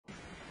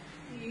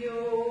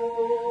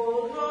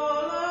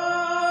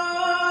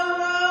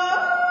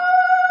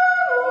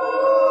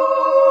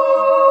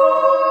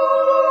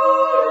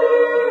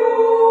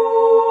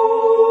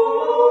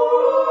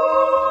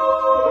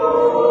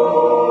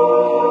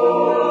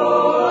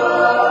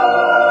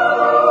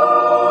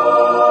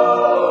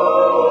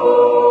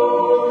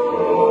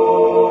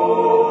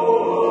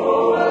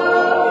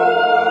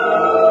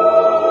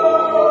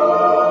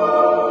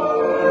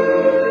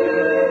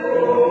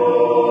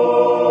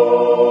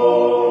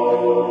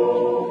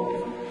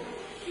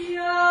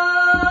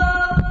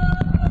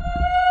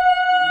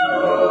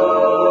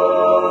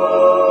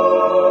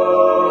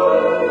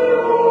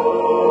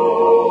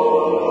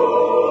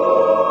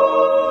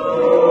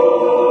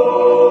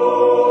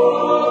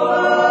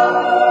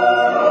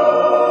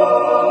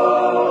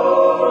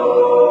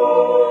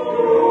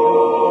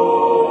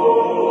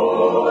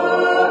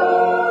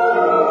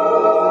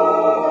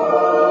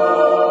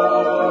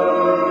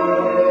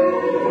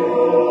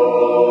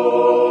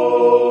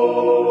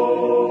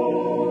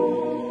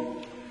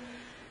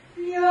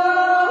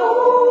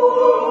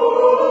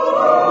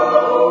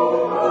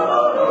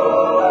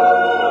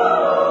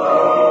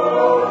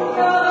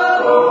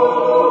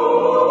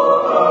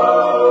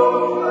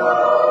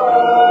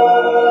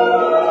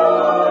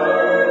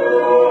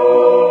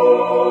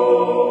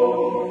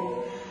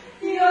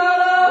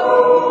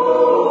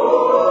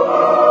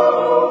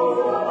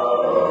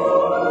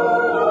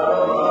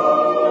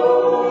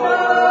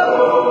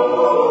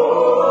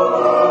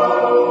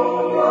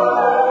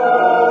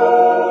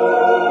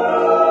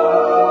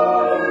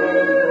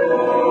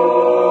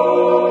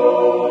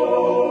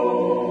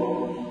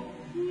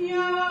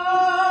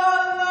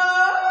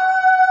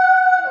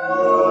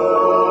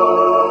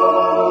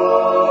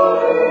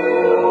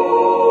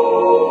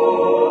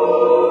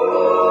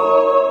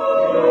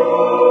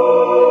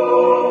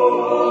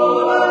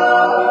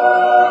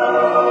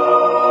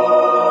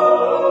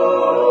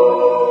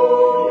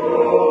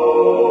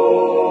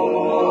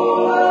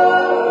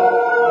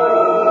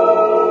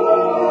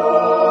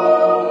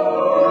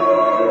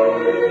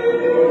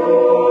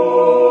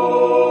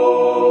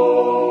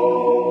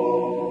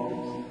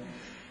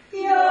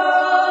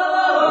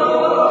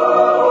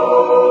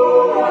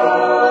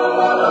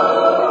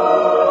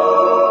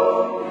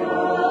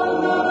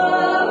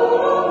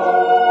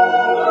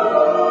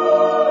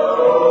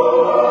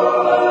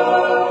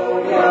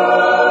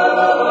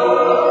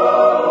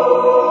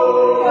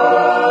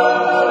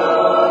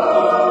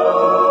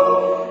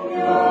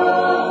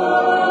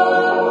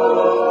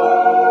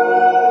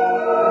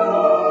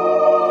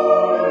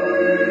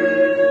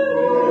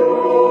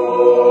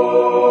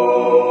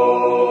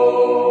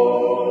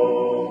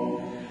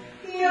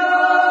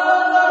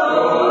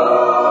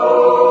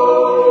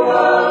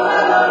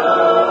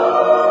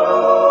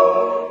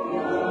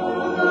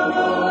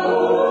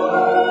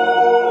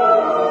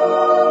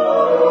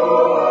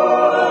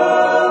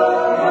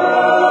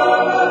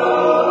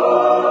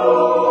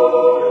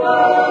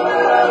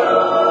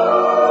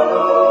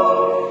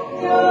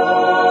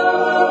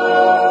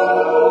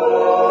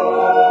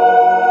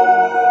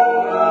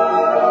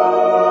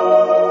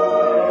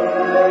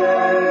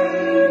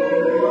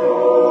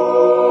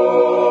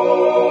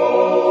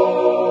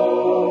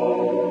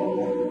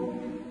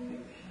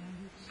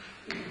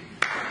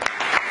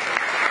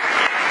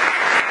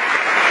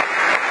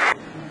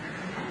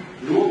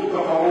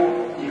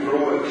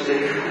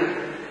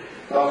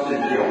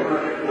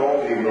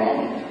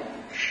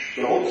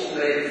Stolz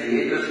trägt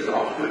jedes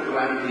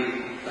achtergewendte,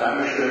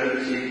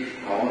 zusammenstellt sie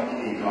Hand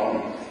in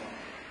Hand.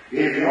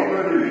 Wir fragen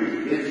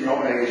Leute jetzt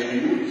noch ein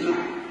Schnauzer,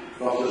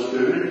 was es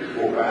tönt,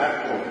 von Berg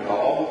und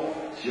Tal,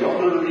 das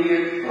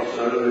Jodellied, das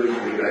soll uns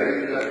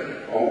begleiten,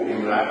 auch im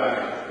Leben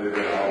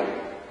überall.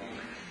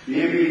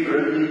 Liebe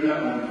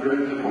Freundinnen und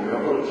Freunde vom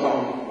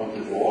Jodelsang und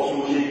der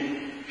Blasmusik,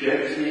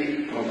 geschätzte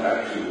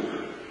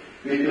Konzertbesucher.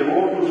 Mit dem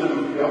Wort aus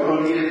dem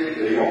Jodellied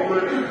 «Der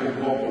Jodler» und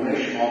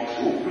Komponist Max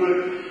Huppler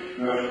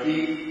möchte ich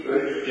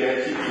euch,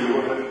 geschätzte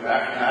Besucher,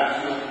 recht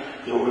herzlich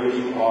zu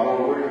unserem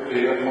Aarauer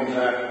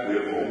Kirchenkonzert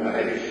willkommen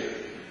heißen.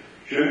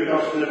 Schön,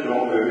 dass ihr da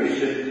bei uns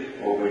seid,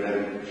 auch bei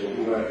dem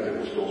Sonderwetter,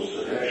 was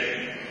draussen herrscht.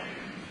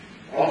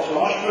 Als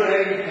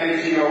Gastverein haben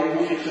Sie auch die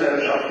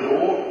Musikgesellschaft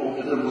Rohr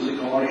unter der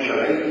musikalischen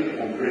Leitung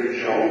und Fritz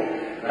Schau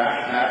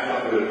recht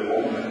herzlich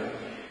willkommen.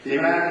 Sie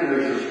werden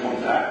unser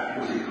Konzert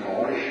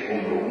musikalisch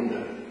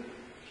umrunden.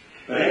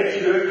 Bereits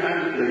gehört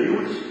haben der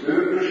Jutz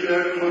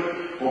Öberstöckler,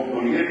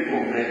 komponiert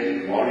von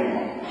Freddy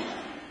Marimann.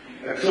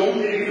 Eine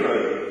besondere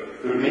Freude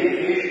für mich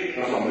ist,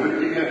 dass am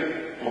heutigen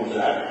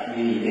Konzert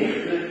meine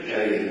Nichte,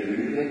 Scheine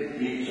Bühne,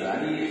 die 10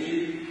 ist,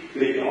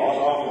 wird die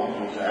Ansage vom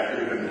Konzert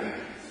übernehmen.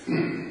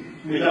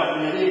 Wir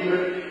dürfen nicht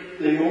immer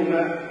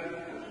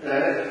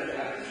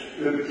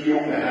über die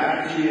jungen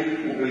herziehen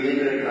und bei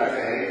jeder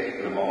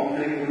Gelegenheit den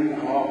Wandling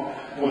haben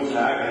und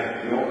sagen,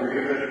 ja,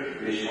 früher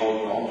ist es halt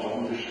ganz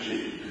anders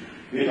gewesen.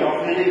 Wir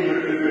dürfen nicht immer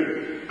über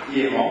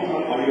die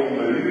Mangel an jungen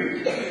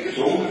Leuten,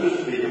 besonders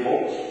bei den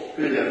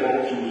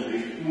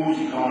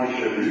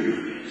volksmusikalischen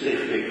Berufen, sich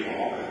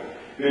beklagen.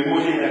 Wir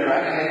müssen ihnen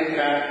Gelegenheit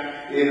geben,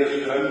 ihr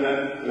Können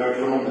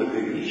von unter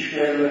Beweis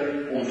stellen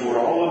und vor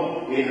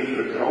allem ihnen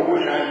Vertrauen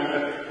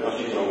schenken, dass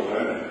sie es auch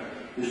können.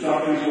 Es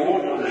darf uns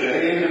Wort an den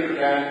Schein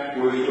übergeben, die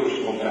uns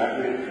durchs Konzert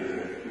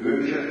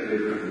wünschen, wir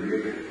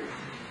vergnügen.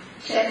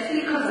 Geschätzte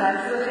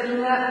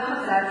Konzertbesucherinnen und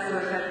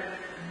Konzertbesucher,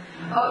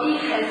 auch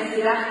ich heiße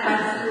Sie recht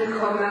herzlich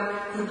willkommen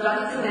zum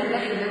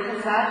traditionellen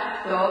Kinderkonzert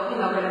hier in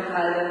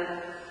Oberentfelde.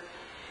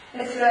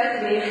 Es freut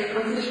mich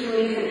und es ist für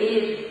mich eine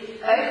Ehre,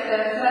 euch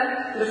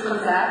durch das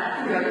Konzert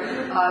vom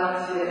Jodlerclub Aarau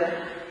zu führen.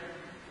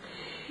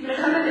 Wir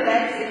kommen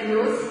bereits in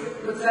Genuss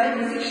von 2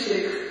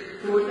 Musikstücken,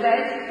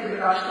 vorgetragen von der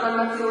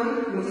Gastformation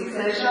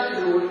Musikgesellschaft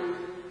Rohr.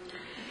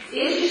 Das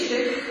erste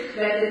Stück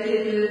trägt den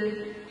Titel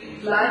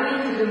 «Fly Me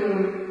to the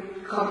Moon»,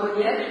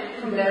 komponiert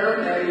von Daryl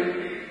Berry.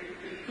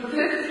 Vor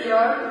 50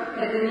 Jahren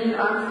hat Neil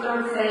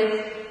Armstrong gesagt,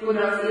 als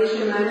er als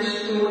erster Mensch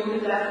den Mond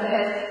betreten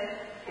hat: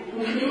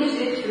 ein kleiner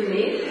Schritt für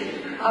mich,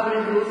 aber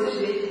ein großer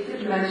Schritt für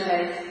die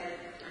Menschheit.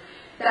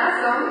 Dieser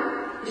Song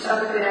ist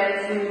aber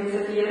bereits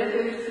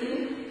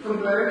 1954 von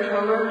Burt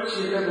Howard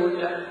geschrieben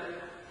worden.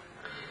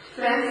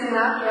 Frank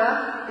Sinatra,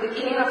 der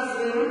King of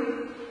Swing,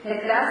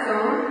 hat diesen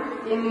Song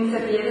in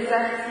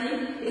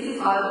 1964 in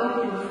sein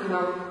Album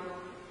aufgenommen.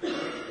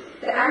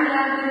 Der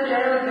Engländer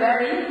Daryl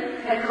Berry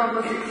hat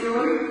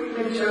Komposition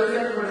mit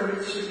Joseph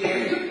Horowitz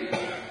studiert.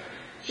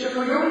 Schon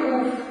von jung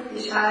auf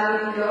war er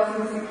mit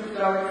Blasmusik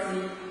vertraut.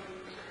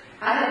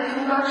 Er hat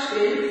Tuba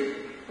gespielt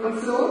und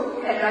so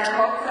hat er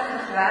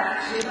hauptsächlich Werke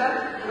geschrieben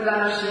und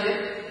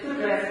arrangiert für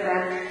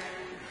Brassband.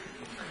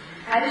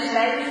 Er ist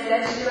leider das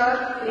letzte Jahr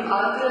im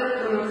Alter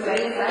von nur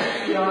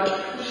 62 Jahren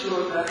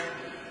verstorben.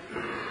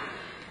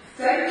 Das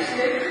zweite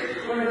Stück,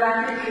 das wir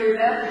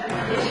hören,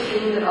 ist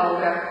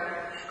 «Kinderaugen»,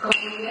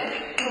 komponiert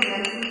von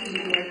Nancy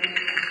Ziegler.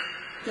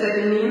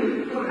 Pseudonym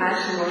vom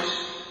Eschenmosch.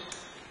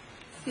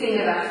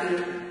 Szenenwechsel.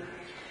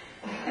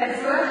 Ein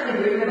Besuch im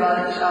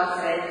Böhmerwald ist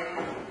angesagt.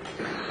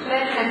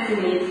 Wer kennt sie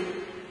nicht?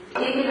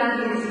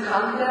 Ehemalige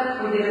Musikanten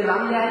und ihre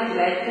langjährige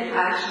Leiter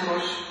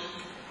Eschenmosch.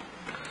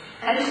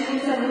 Er ist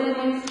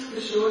 1999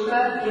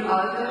 verstorben im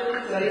Alter von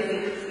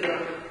 72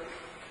 Jahren.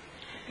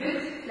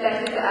 Heute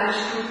leitet der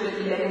Eschenmosch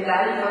die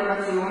legendäre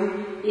Formation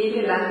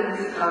Ehemalige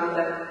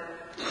Musikanten.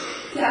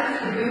 Sie hat sich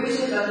die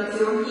böhmische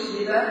Tradition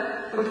verschrieben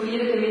und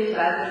feiern damit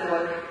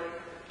Welterfolg.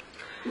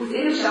 Aus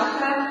ihrem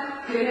Schaffen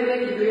hören wir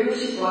die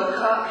böhmische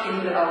Polka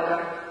 «Kinderaugen».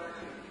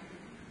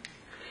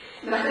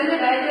 Nach diesen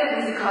beiden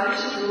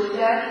musikalischen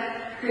Vorträgen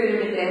hören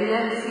wir dann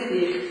ein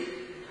Gedicht.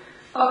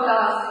 Auch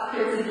das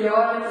gehört seit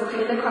Jahren zum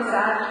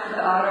Kinderkonzert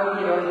der Aarauer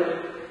Jodler,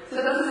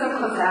 sodass es am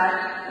Konzert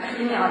eine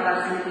kleine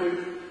Abwechslung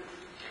gibt.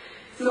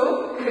 So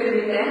hören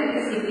wir dann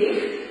ein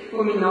Gedicht,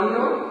 das mein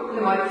Nonno,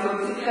 der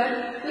Maritzonziker,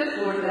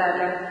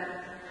 vortragen.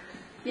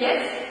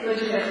 Jetzt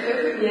wünsche ich euch viel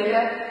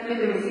Vergnügen mit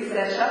der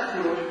Musikgesellschaft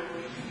Rohr.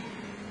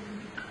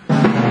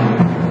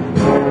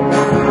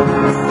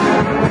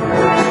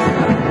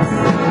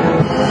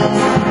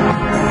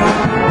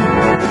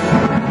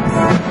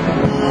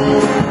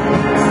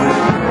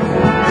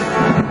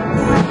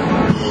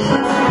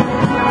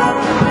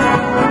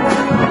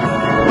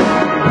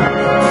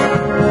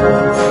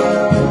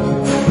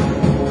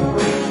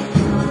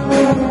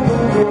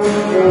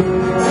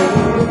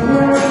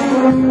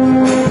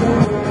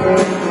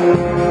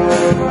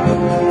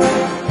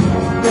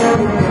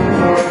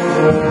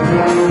 Thank you.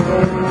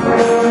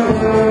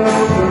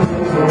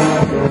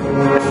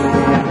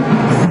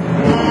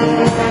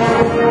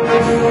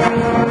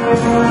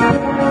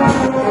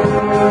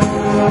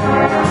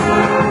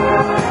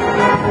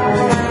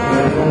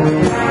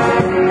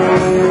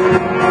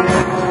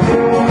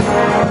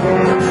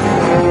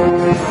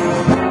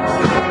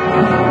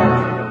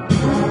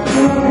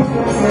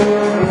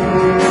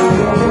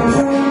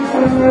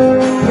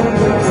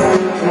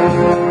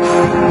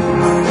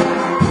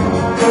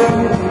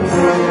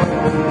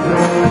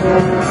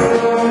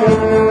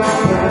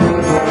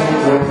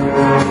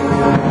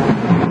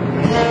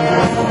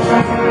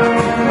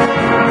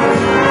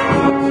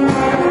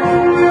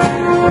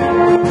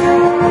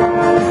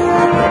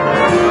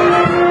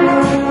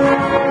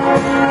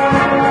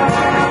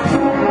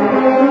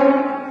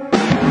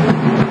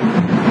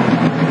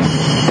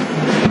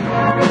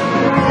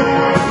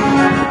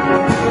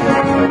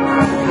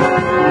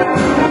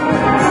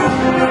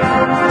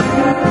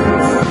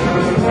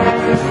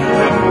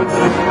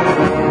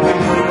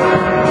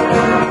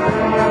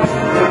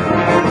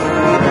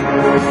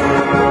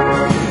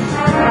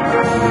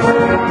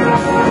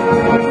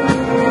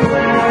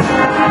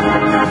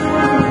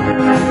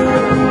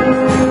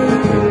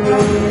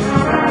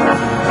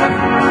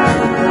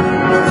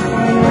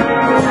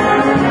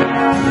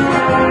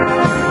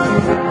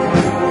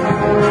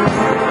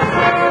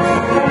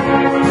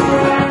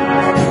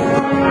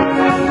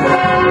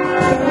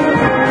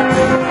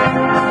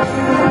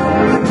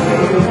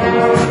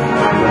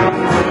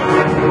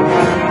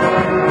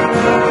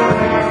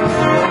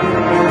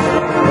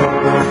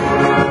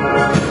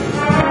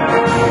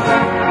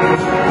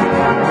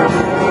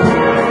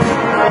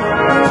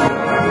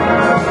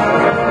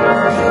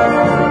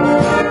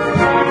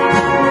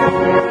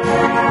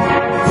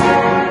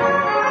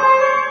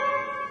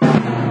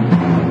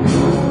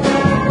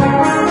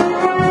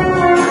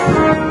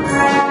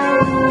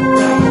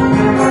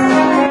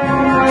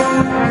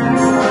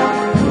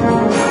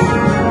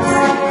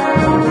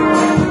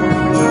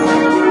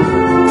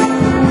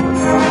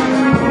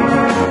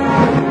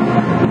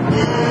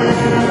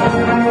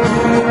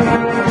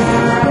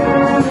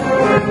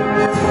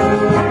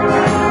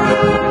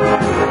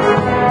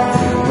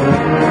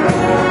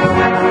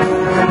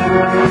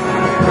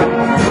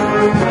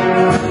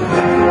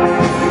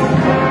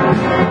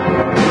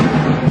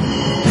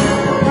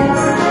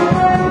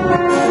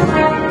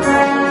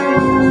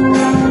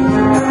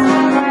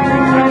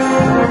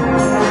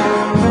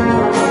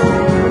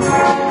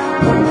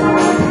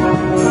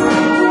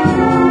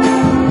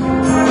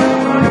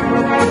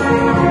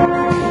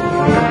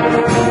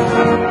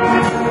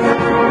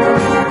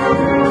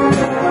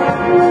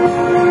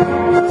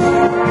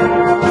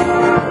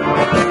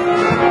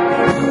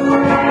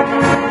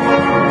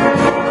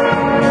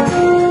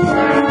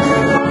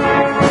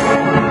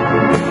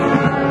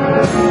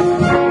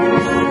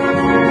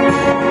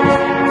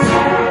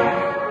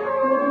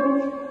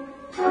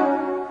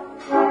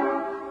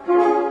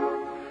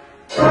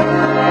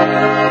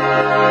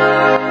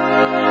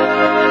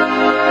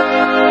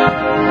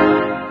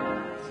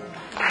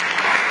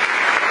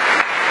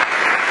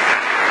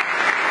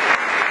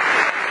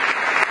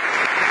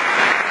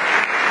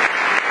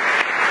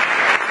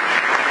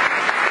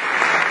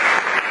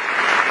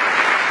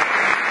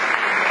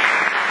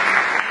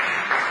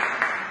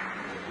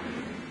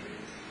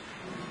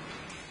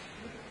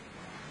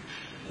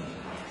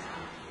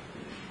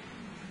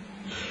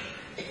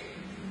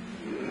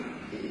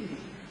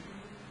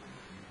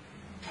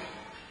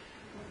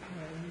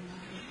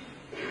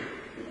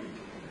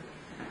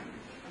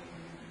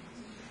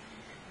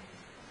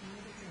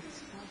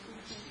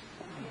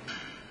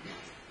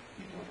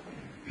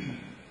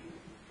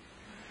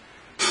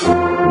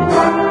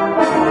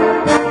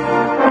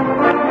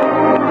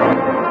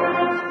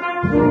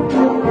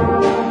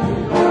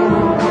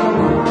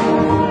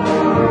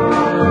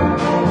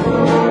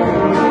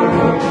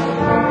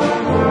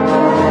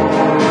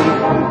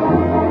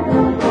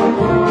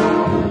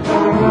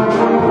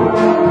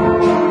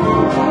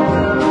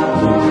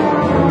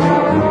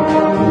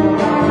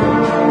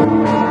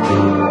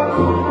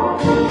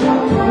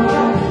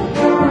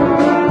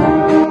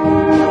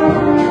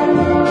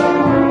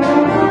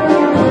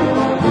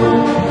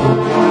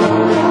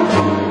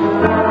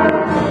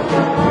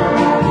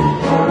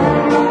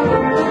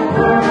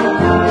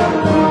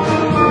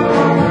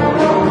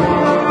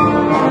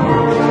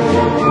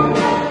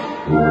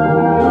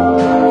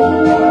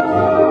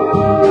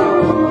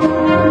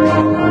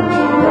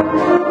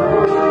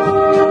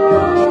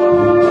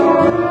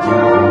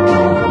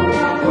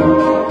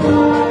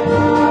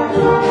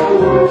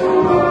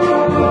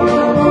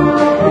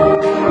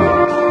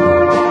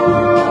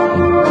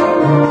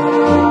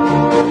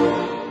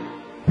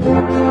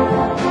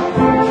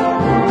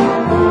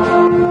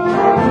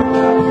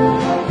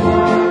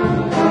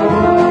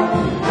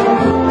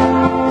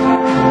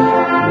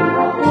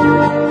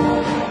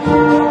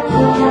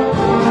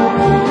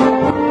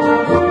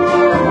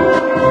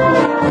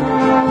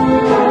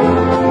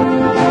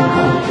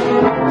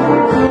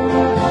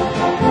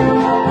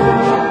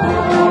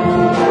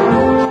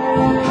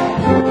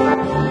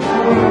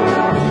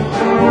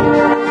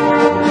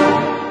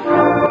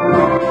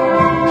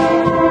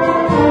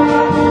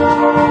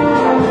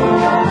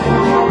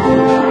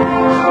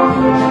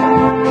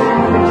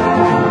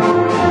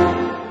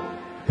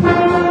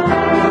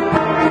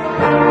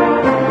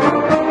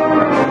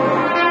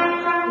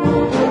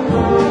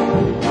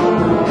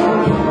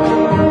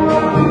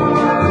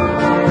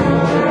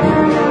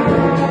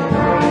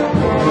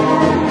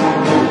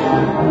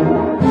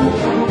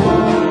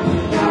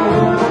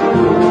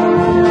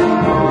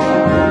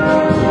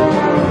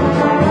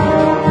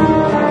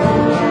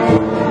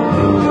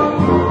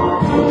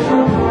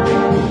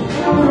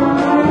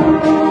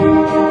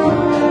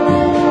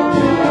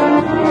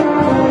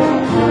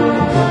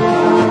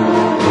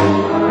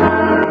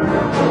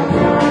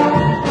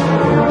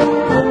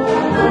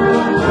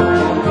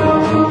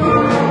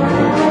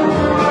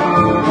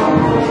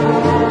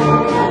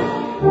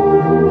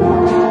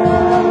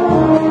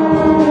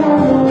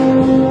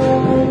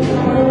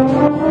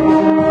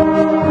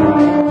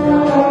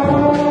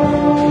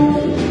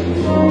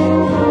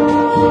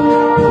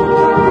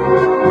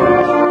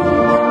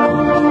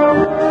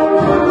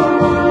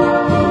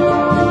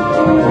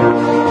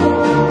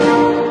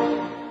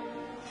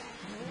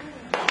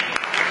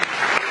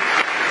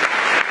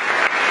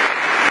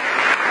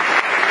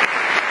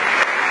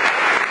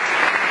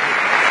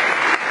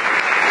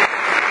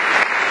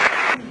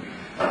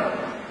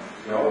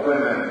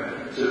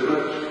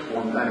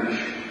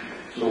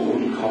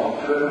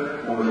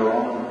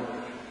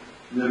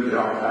 nicht mehr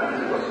daran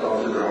denken, was das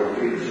überhaupt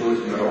gibt. So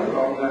ist mir auch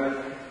gegangen.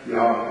 Ich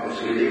habe ein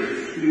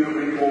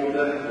Gedichtsbüchlein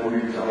gefunden von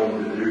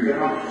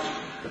 1983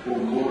 von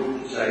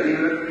Kurt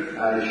Seiler,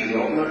 er ist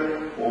Jodler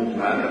und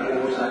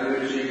Männerchorsänger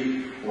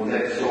gewesen und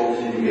hat so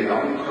seine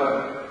Gedanken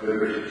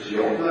über das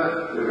Jodeln,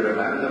 über den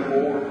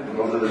Männerchor und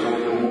was er so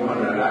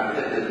drumherum erlebt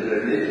hat, hat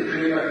er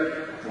niedergeschrieben.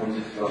 Und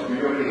das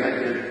Büchlein hat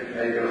er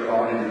eigentlich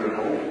gar nicht in den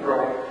Verkauf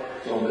gebracht,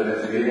 sondern hat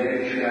es mir gegeben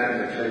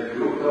und gesagt,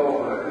 schau da,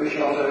 ist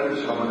das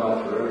etwas, kann man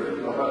das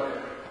veröffentlichen?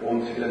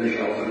 Und dann ist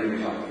das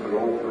insgesamt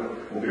verlaufen.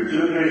 Und beim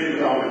Zürcher ist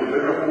er dann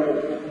wieder durchgekommen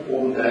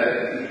und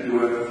ich tue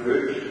heute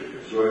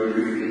 2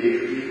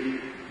 Gedichte,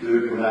 die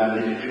er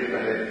niedergeschrieben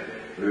hat,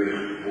 will ich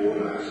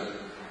vorlesen.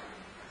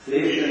 Das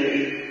erste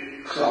ist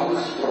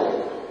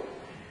Gesangsprobe.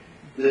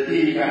 Der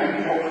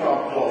Dirigent hockt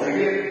am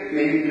Klavier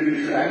gegen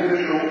uns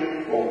Englischluft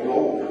von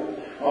Lob.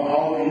 Am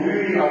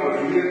 8:30 aber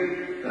 4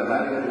 der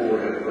Männerchor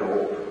hat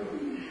Probe.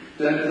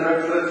 Dann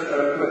tröpfelt es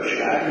etwa die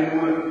Sterne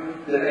nur,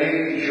 der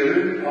eine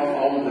schön am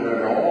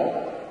anderen an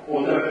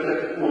und etwa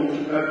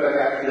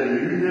gegen den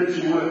 9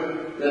 zu,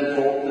 dann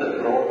fängt der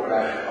Probe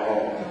recht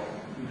an.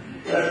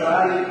 Das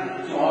wäre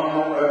zwar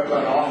noch etwa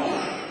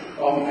anders.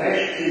 Am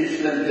Fest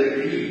sitzt dann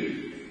dabei.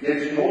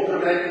 Jetzt die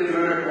Notenblätter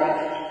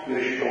vorgemacht,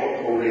 wir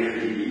steht wohl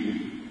richtig ein.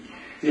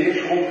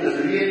 Zuerst kommt das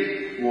Lied,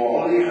 das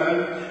alle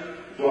können,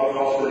 zwar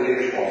fast der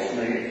erste Pass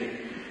nicht.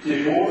 Es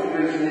ist nur,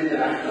 wenn es nicht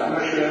recht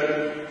zusammenstellen,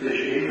 es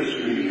ist immer das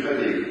gleiche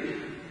Lied.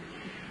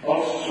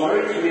 Als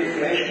zweites wird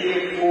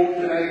Festlied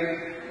vorgetragen,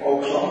 auch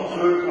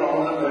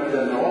Gesamtflugplanen mit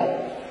der Nacht.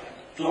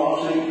 Zwar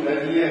sind wir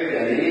hier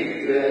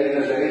gelegt, wenn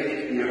einer sagt,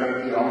 ihr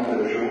könnt die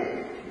anderen schon.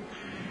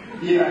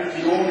 Die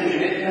Reaktion ist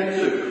nicht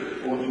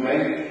entzückt und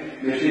meint,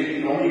 wir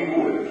sind noch nicht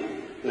gut.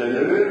 Der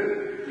Löhr,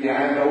 die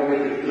haben auch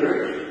wieder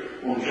gedrückt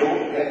und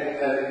schon hat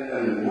er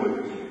einen Mut.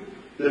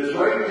 Der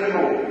zweite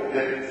noch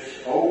hat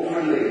es auch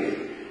verlegt,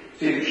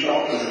 sind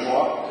statt ein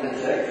Wort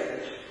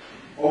entsetzt.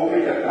 Auch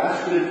mit der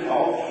besten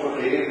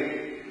Altverkehr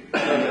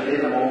können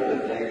wir mal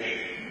den Text.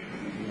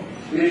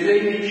 Wir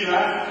sind nicht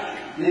schlecht,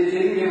 nicht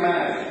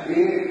sinngemäß,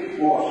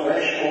 der als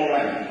Fest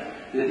anwendet.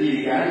 Der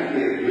Dirigent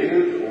wird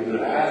wild und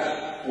räst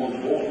und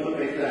fuchtelt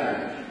mit der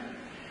Hand.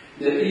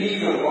 Der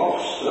Eifer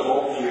wächst, der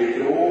Kopf wird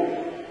rot,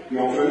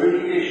 ja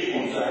völlig ist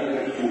und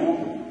seine Fuhr.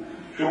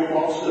 Schon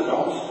platzt der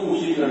Tanzbus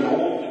in der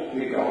Not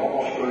mit der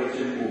Abspritz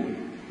im Mund.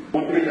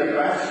 Und bei der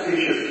Presse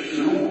ist es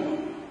zu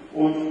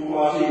und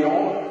was ja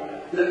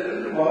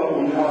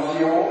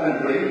ein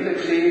Blinder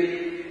sieht,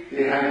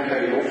 der hat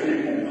keine Luft im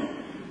Bauch.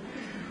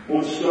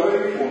 Und das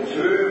Teuf und das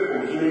Höhe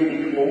und das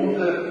wenig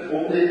Wunden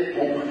und nicht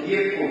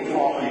punktiert und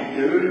flache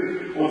Töne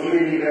und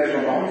wenig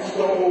Resonanz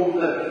da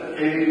unten,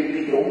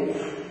 kehlig dumpf,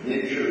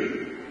 nicht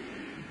schön.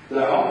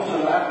 Der Hans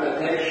erlebt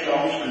den Text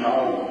ganz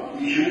genau,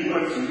 die Schuhe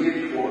zieht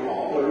vor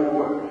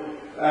Abendruhe.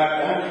 Er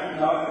denkt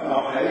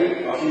nach Hause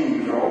an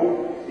seine Frau,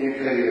 ihm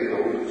kehren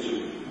Tod zu.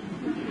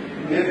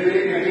 Wir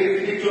fliegen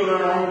giftig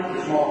zueinander,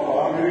 das mag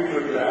gar nichts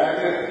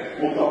vertragen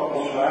und die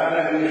Atmosphäre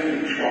richtig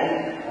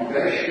gespannt, am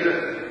besten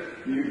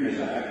nichts mehr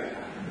sagen.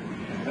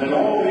 Ein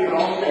Abend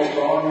lang auch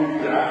gar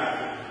nichts recht.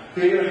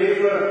 Viel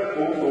Kiffer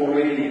und noch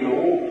wenig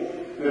Lob.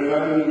 Wir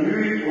können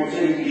nichts und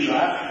sind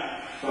schlecht,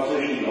 das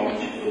ist die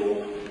ganze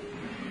Probe.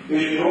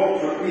 Es geht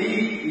vorbei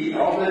in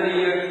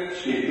Adelie,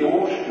 es gibt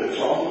Durst, der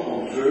Sand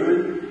und Föhn,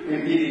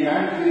 im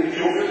Dirigent wird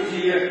Schuhe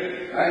ziehen,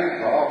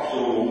 ein Tag so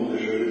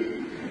wunderschön.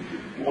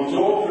 Und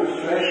so fürs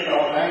Fest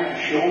nach einer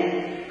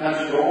Stunde haben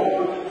sie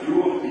probiert,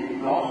 geflucht in die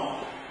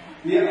Nacht.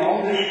 Wie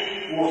anders,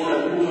 wo es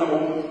dann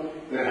rauskommt,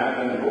 wir haben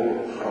einen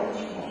Wohlkranz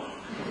gemacht.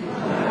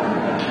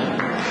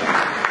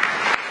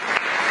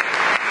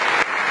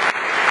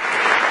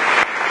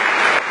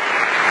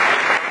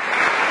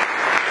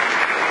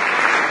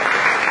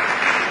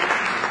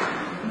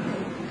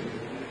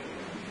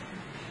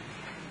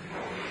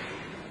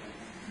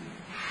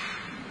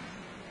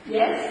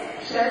 Jetzt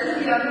stellt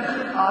sich die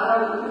Jodlerclub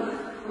Aarau auf,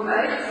 um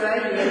euch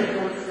 2 Lieder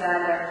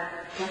vorzustellen.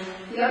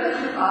 Die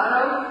Jodlerclub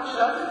Aarau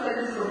steht seit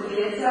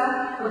 2014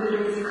 unter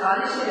der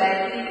musikalischen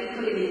Leitung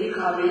von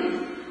Erika Wild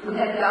und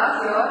hat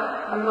dieses Jahr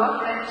am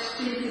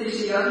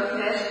Nordwestschweizerischen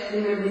Jodlerfest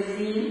in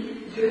Messin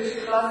die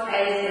Höchstklasse 1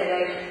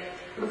 erreicht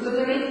und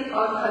somit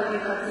auch die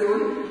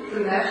Qualifikation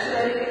zum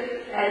nächstjährigen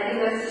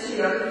eidgenössischen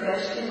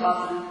Jodlerfest in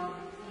Basel.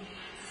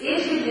 Das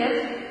erste Lied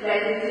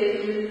leitet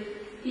Titel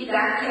 «Ich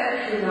denke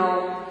euch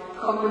nach»,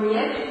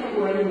 komponiert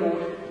von Ueli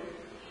Mohr.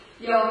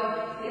 Ja,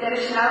 in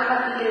dieser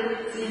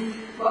schnelllebigen Zeit,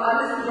 wo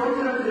alles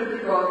drunter und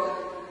drüber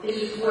geht,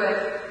 ist es gut,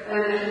 wenn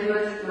wir ein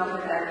bisschen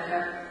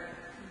nachdenken.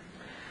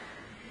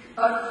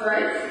 Als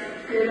zweites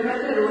hören wir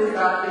den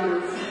Rosengarten,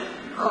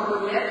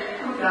 komponiert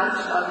von Franz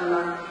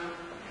Stadelmann.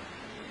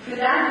 Für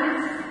den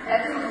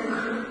hat sich aus dem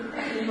Club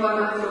eine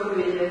Information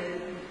gebildet.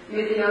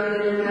 Mit den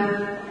Jodlerinnen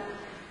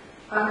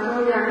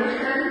Antonia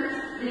Michel,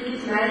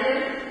 Brigitte Meyer,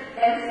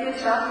 Elsbeth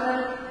Schaffner,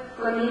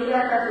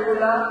 Cornelia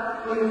Cadola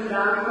und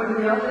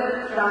Jodler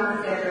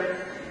Franz Ebert.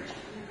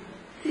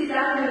 Sie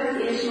treten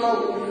das erste Mal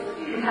auf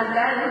und haben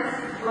damals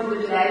unter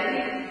der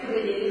Leitung von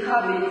der Erika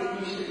Wild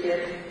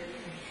einstudiert.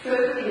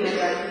 5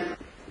 Minuten.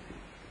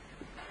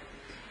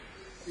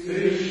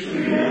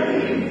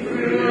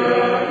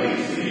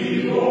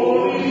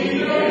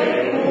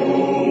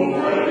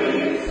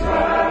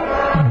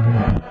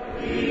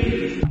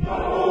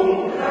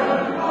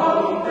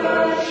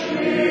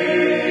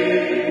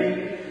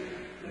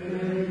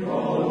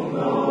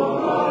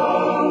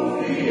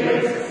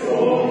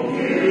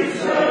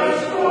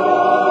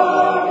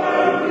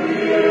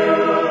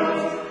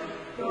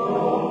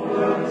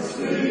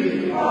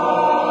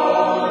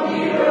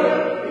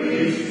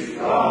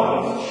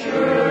 Ganz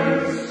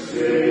schön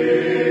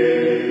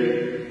sehen.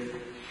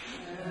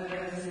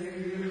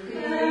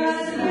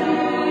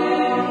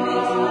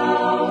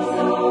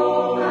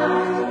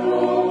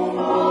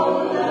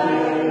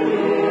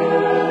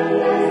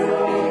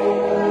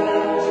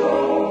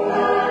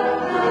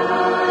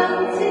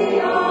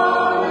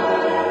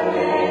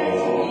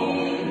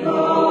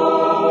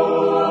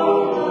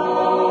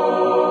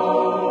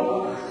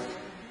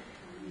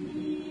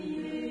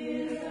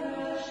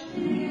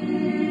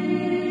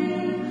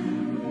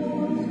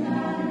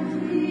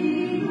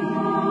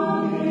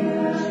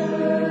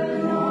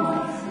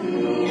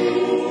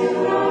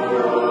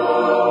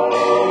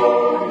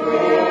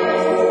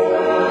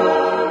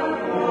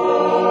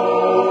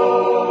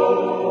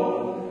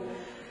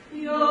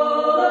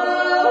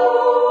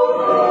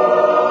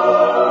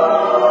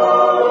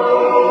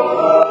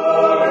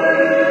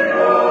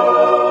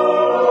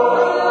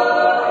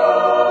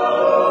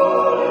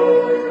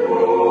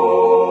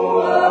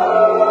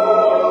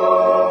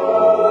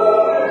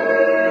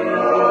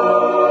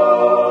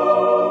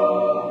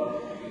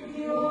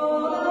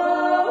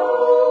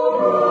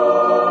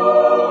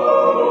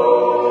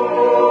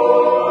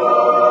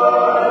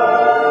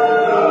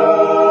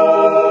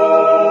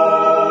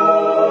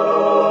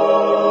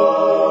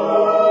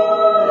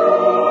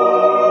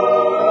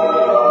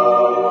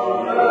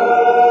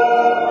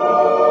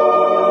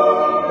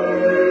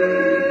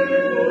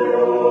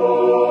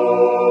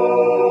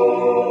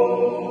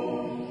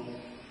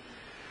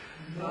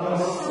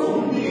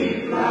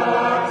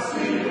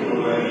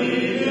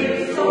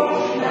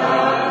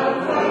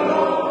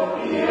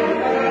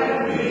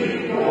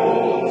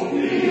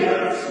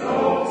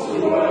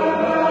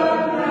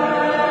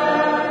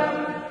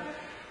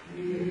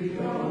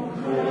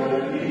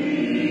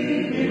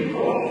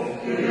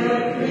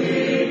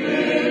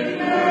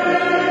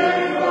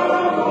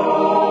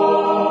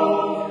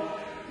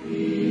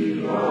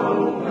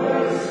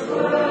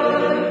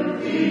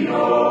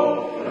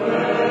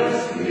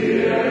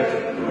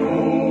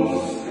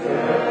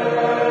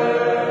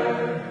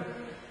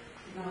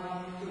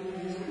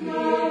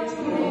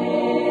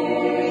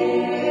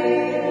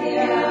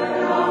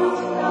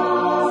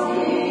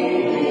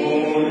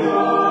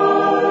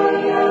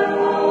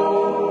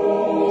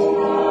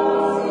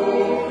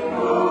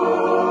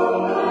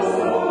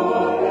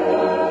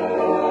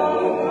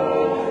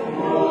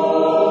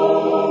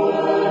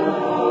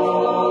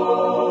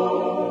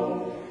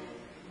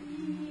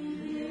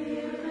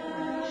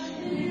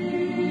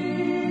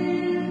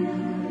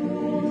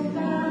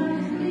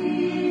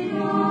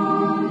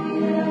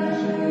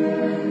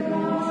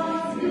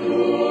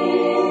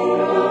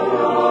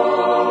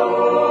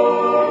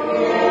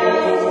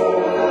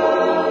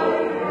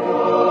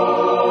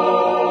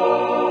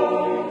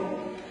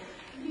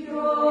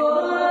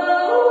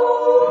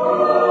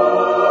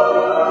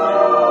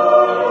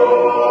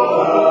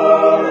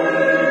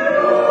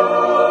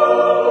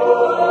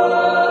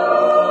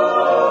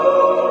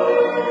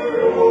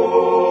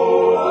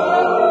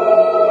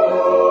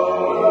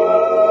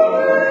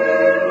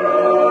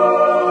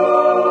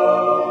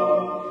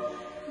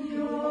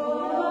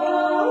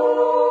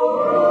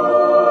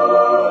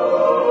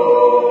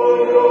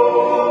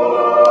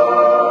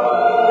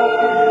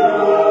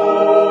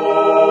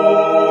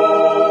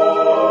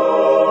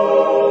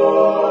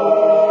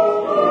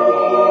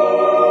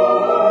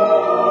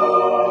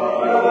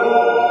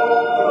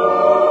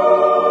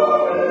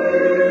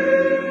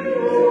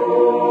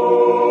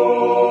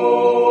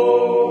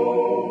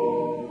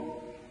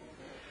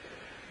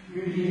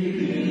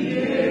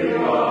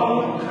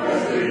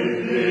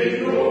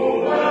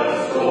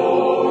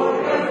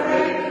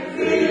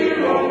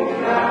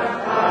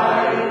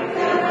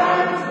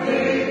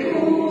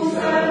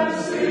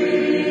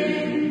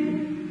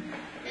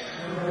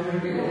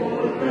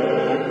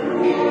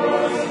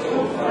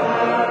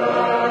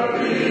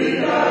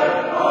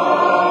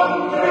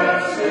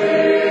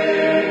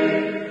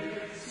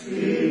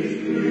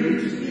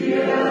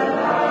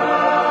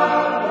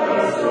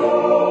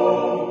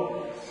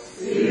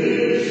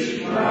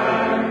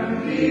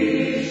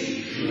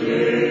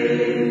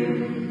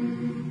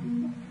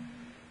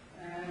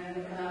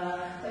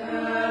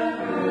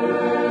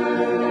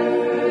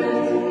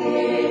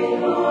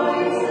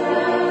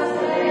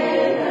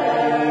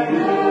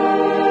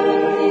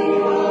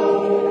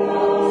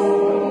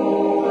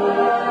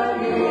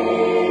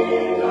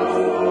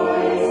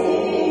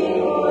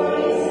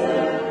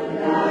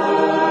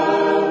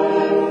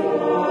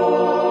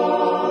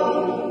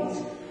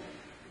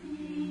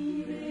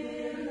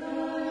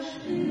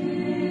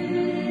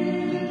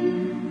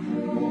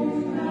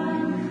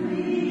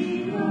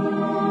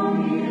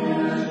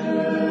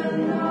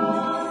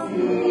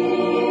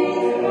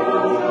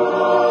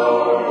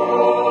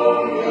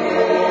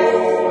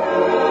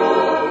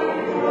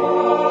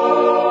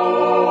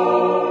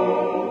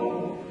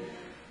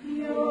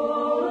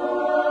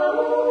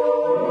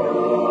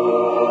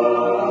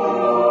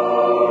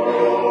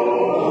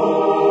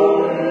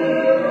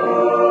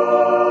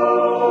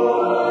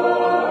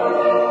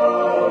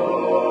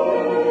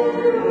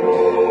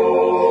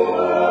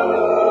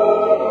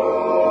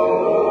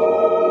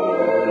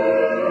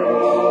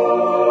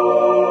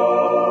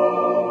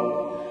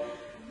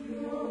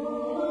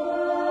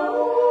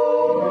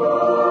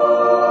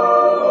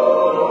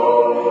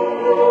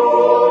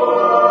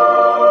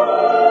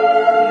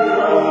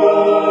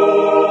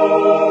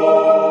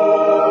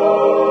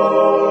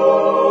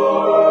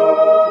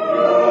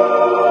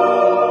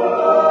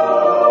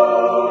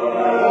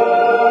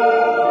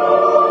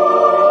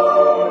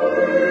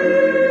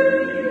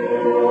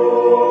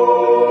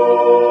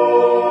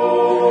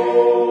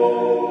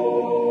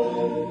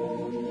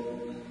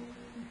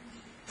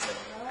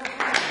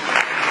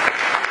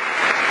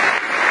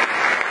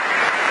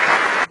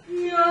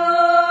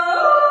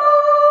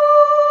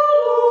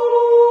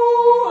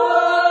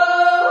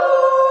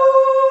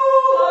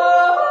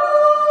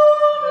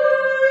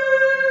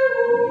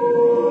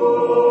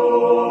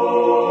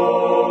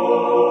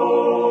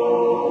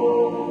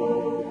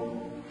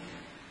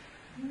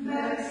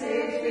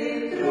 Es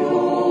gibt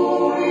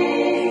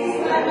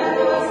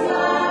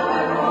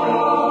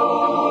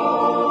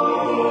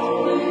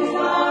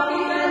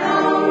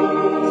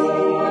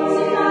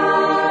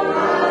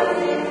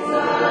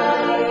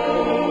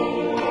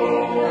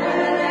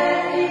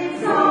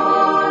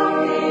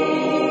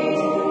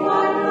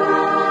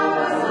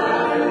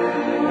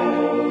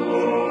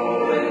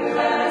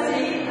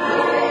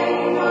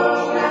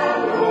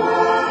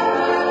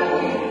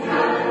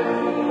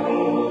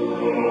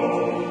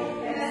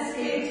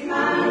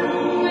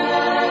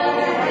manche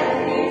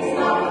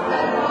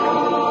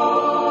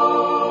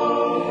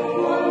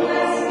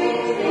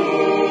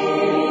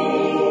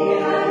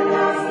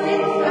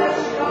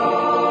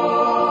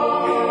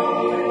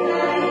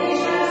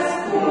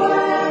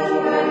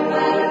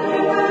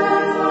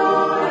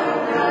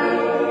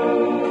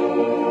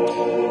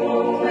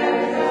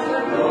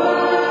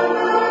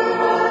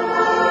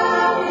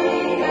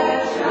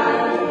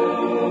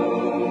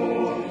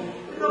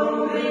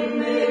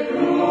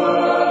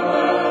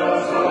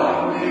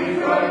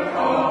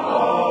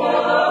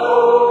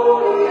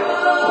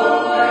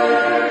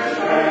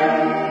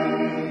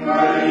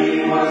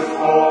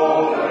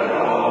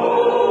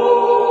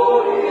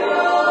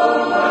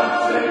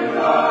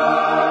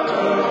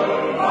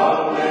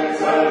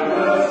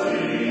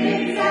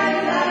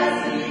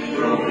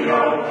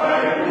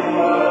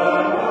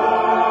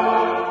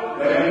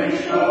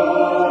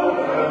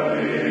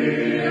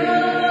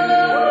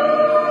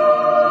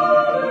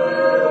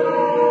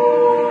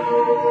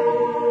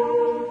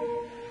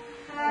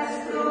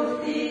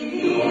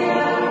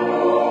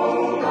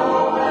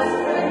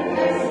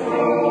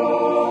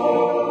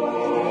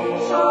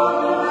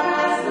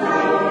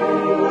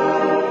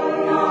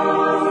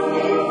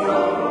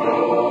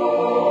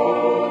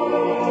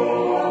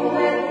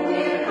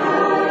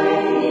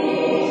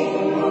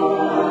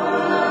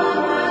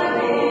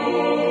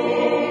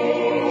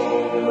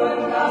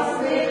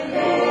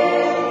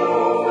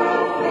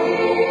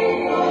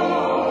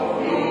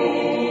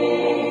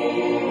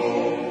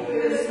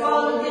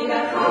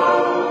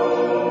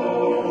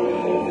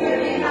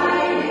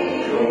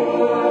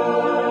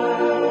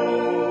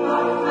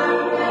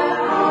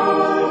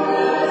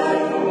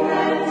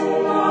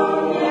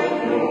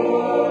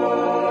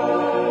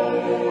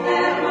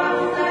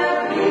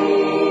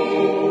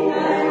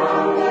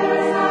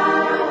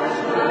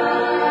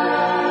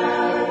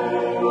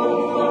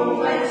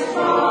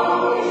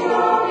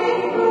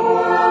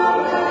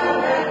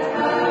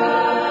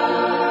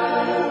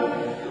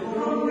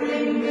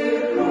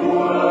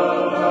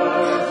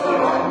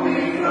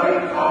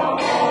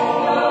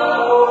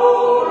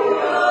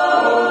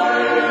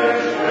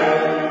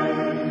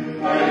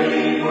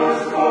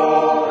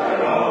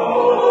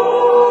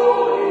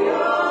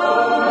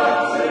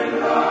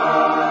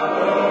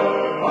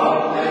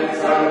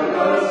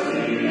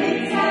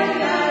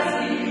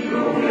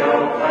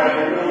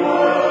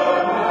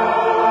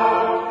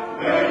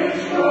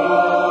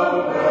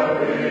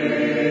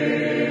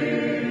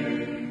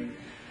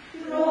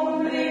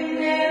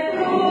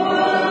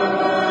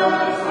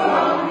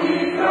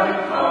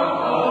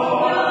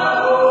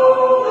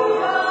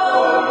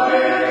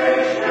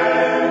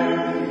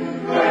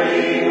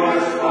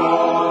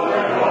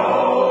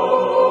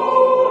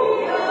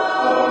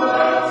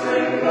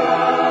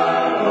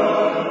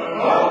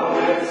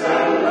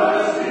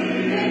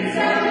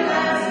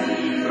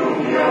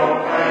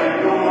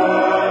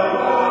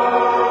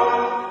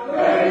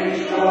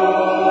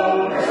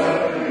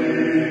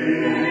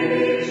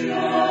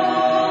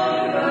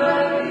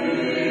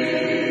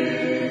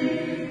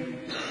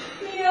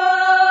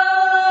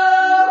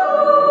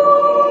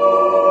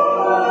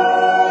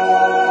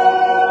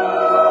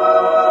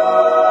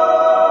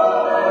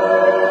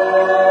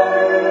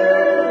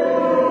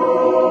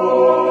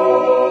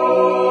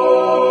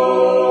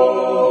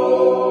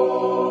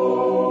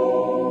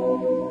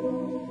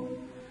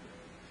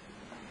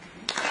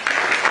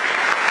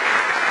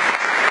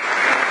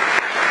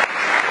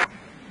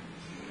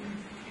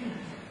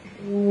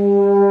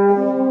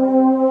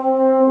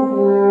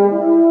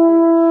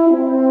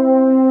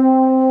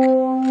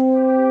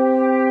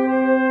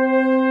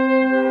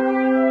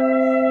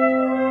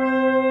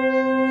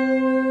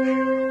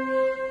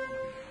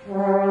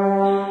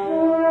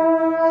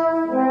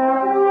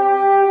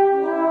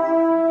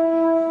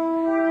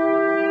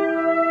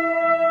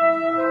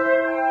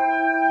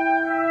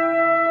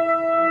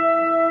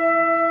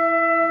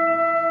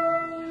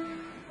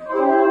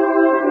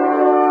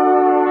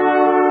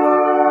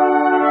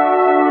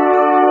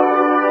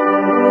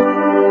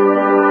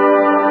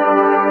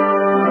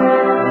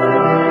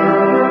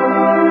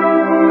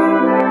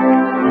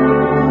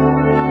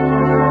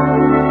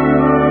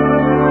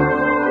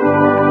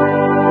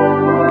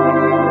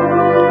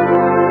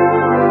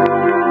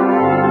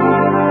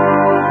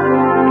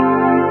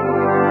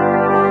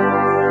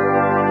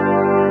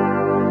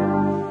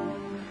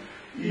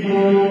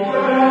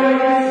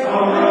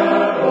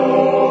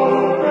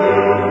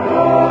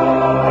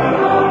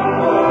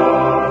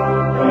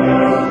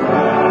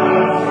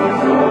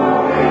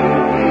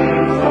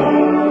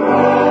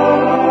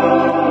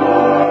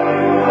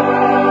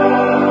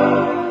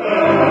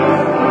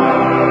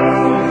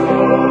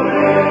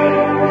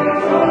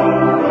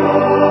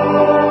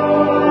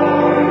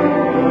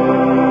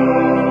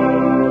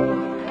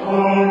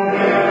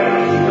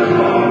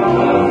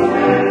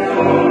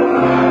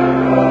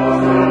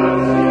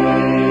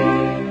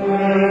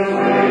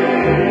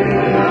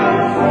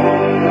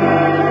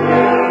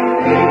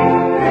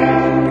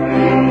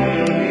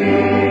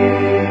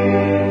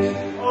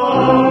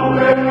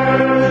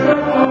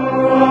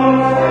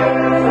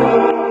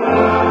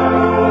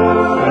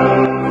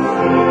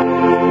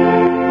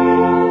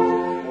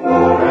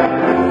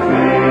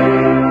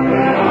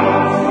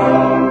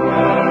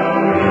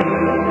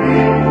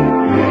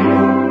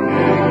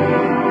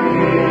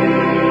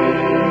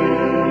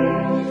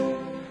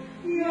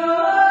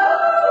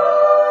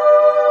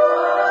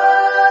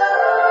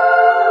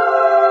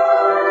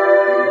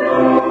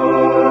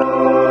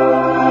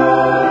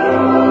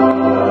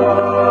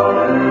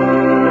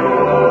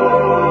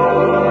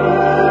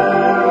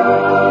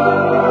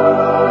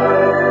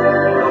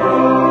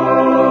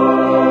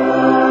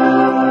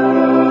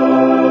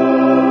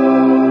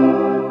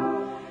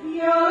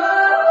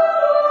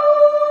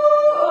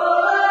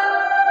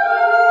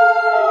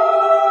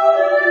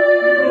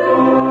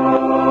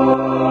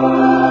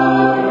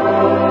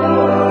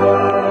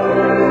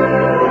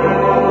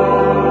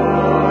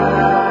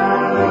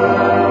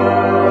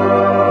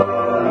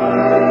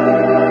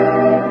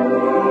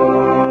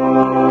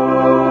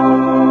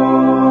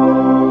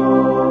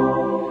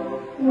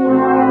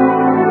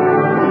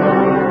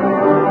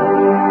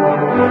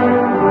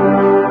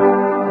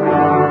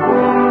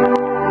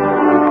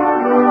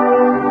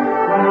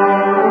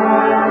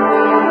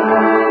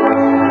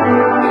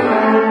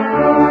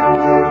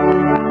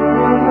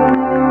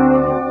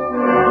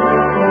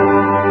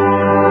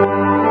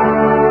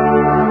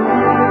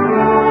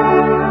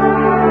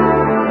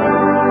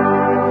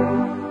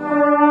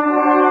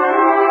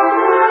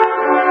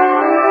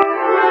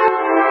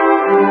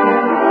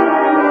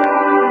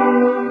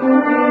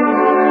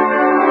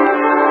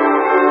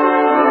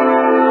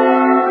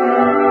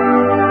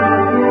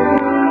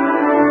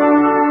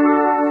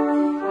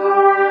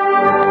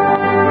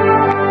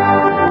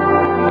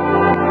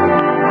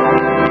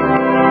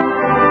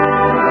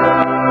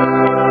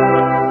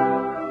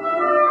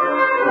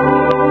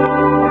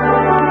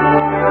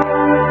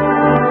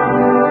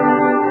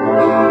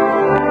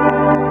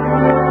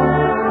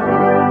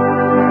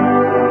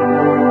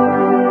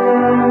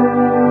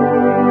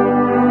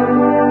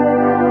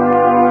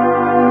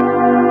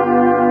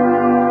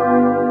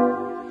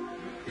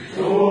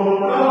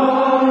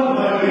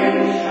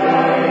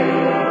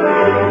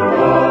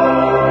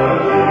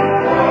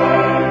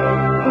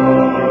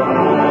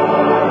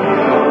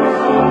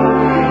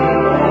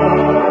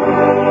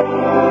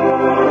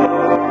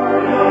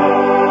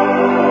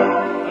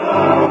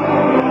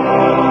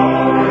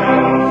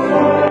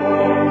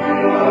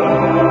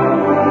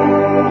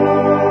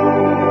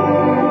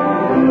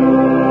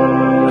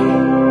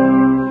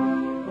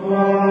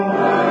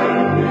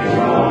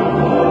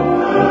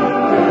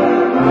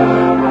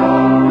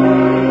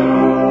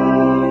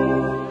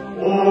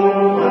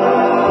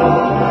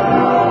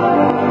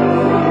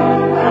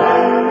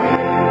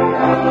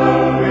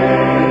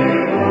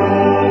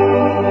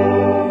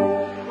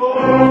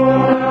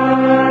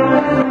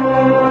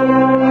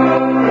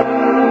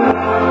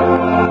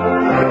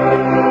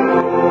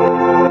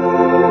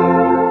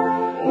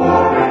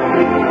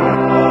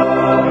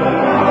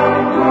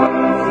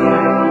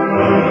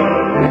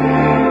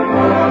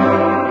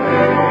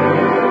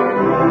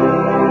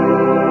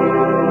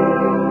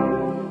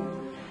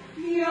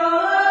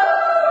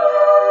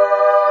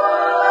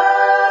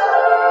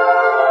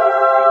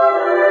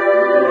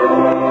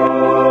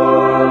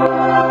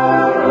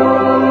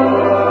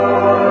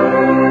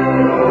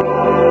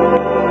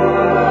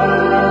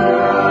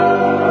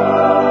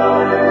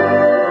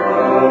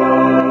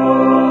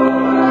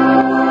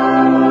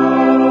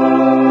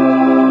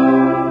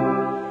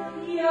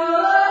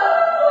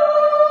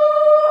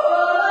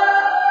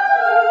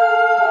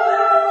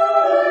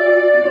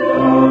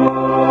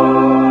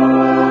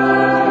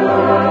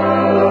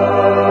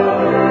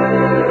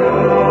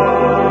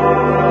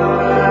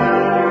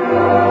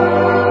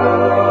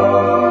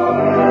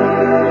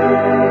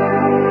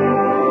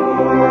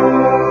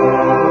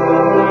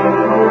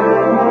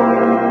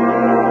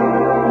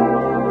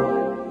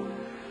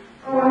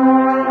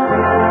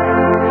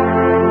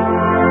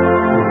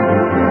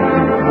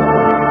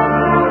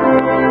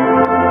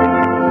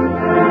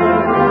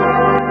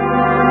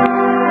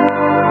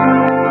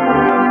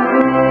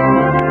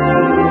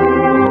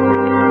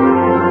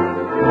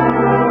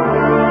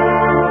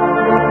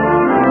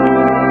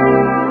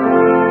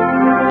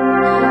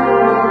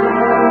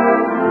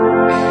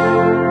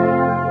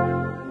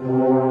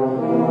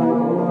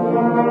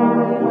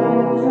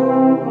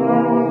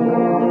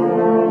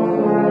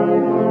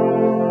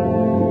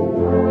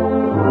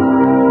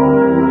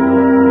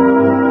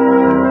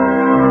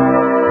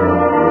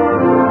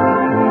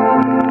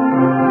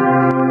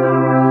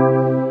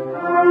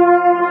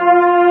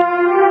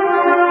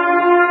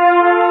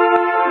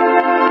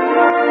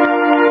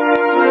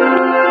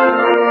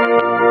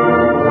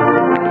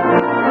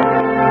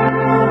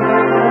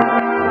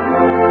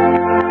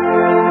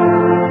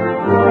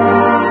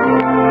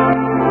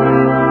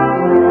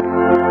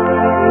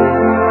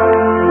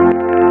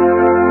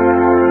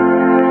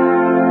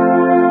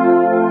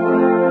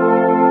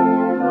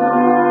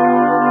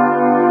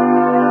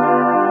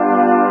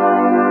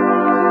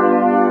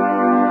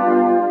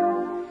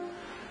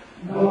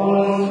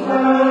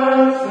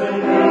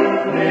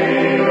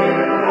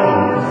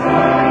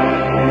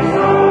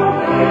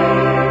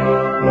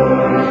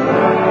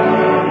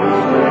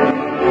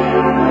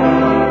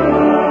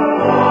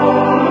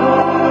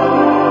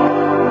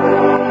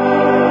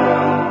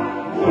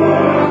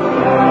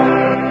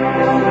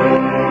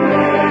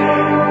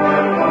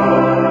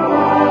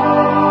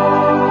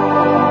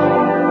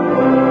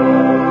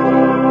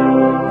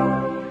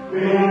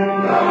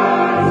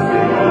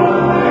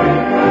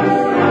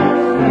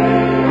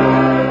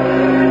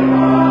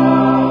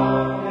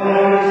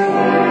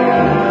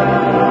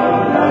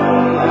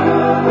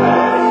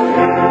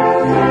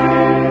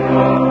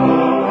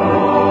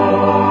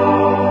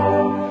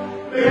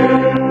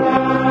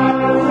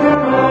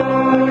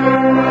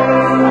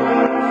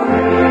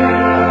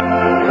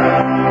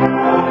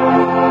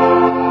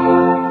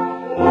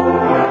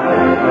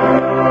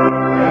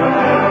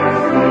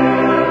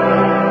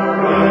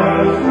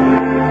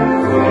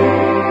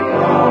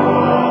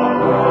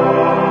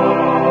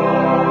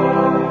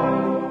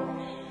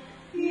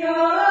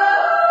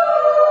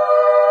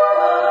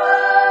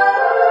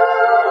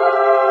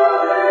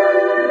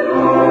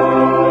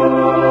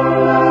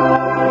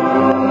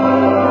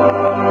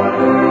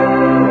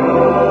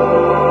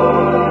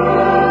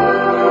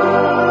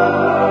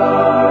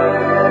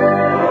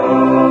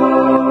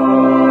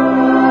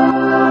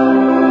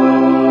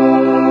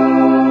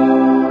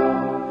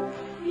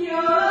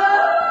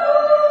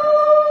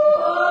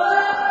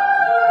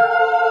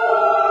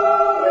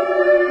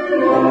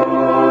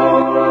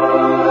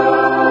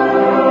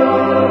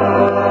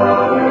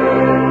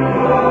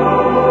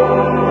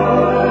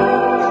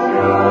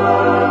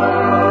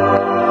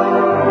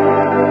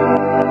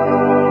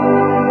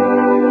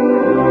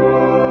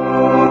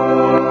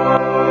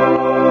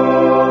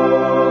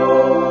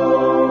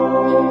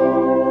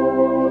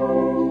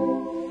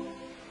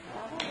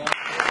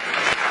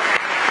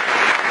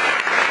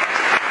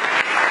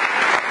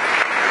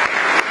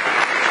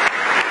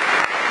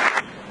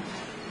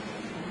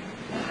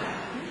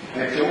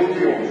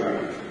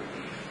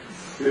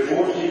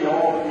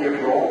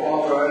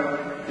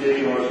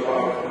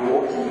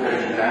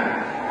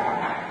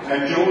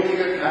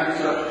haben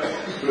sich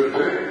für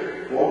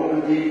die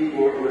folgende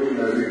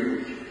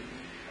Urkunden.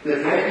 Der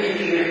Freddy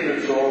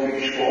schlichtet so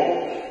mit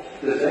Sport,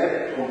 der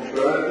Sepp kommt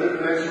später,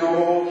 wenn es noch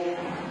will.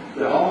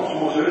 Der Hans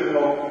muss heute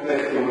noch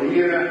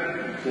betonieren,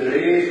 der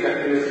Rees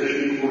hat müssen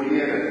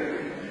stimulieren.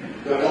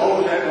 Der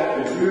Klaus hat noch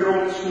mit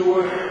Büro zu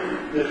tun,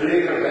 der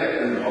Krieger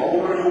hat einen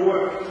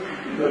Halberkuh,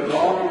 der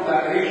Plan,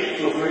 der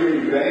ist, so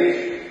viel ich weiss,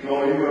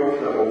 noch immer auf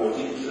der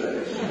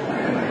Hochzeitsreise.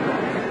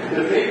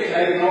 Der Fritz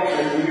hat noch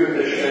einen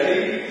müden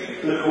Stein,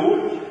 der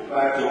Kurt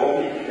wäre zu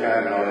Abend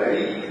gerne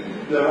allein,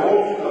 der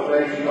Rolf, das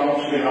weiss ich ganz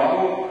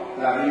genau,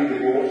 der will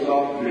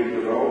Geburtstag mit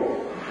der Frau.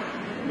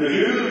 Der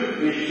Jules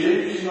ist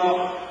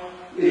Zinznacht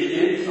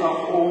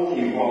und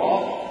im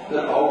Bad,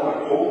 der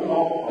Albert kommt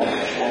noch an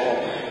den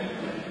Start.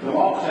 Der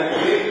Max hat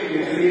Glück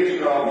mit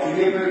 40 Grad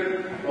Fieber,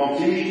 am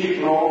Dienstag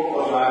gefragt,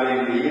 was wäre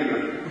ihm lieber.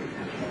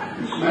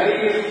 Das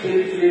Meier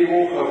sind 2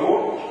 Wochen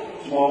fort,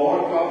 das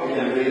Mallorca in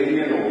den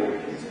Ferienort.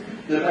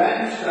 Der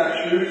Benz, der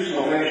stützt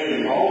noch fest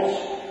im Hals,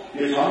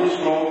 jetzt habe ich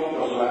gefragt,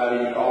 das wäre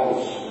ihm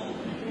alles.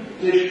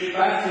 Es ist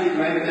spätzig,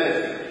 wenn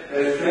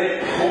es Fett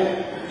kommt,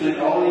 sind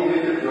alle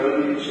wieder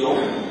völlig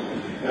gesund.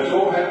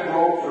 So hat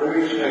Frau für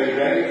uns kein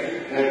Recht,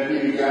 Herr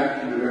Dirigent,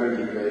 wir wollen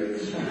die Welt.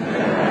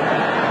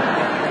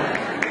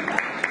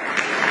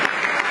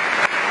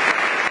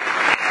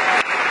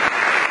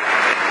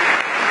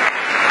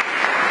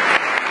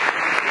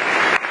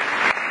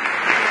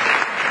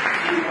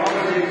 Die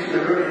allerdings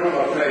gehört noch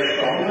auf 2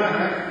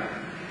 Stangen.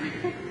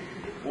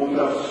 Und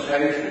das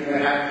heisst,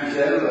 man hat die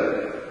selber.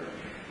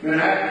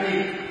 Man hat die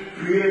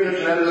früher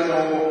selber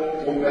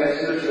noch und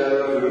besser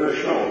selber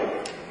durchstehen.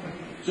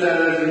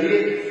 Sollen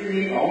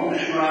nicht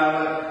anders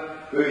wählen,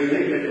 weil ich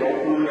nicht mit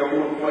Doppeljahr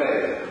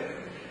klären.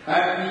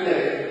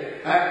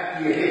 Hat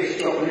die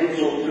Hitze doch nicht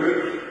so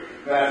gedrückt,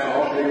 wäre es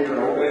anscheinend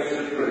auch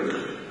besser gelöst.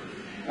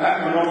 Hat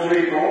man noch 2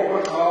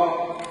 Proben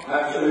gehabt,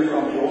 hat es euch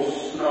am Schluss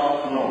dran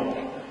genommen.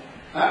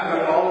 Hat man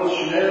alles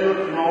schneller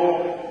genommen,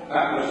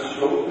 hat man das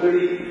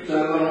Futterli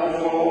noch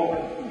genommen.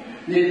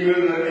 Nicht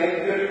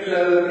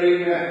Müller-Ecker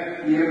bringen,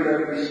 lieber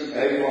etwas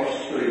Einfaches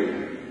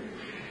bringen.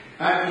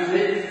 Hat es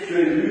nicht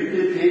für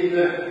Leute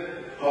hinten,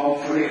 kann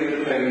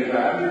vielleicht keine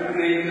Wärme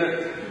bringen.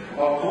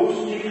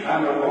 Akustik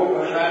haben wir auch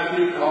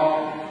beschäftigt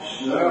gehabt, das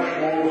nächste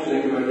Mal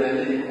sind wir dann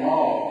nicht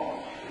an.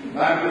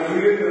 Wenn wir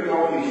früher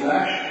doch ins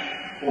Nest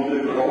und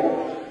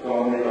überhaupt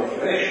gar nicht auf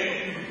Fest,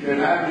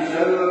 wir haben die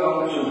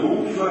selber zum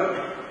Haufen,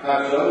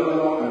 haben selber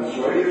noch einen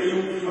Zweier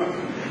saufen.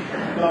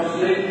 Das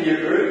sind die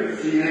Gründe,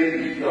 sie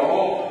liegen da,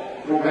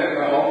 darum hat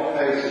man halt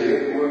kein sehr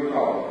gut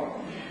gehabt.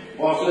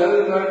 Was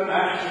selber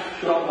echt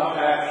statt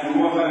nachher zu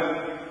suchen,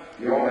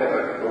 ja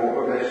eben,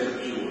 Proben besser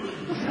besuchen.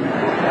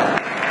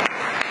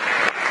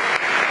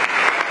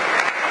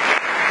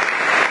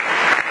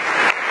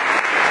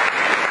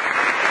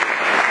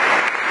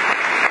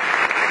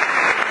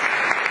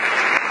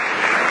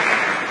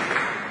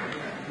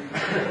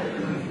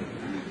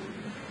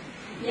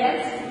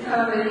 Jetzt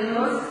kommen wir in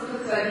Nuss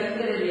zu 2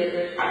 weiteren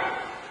Lieder.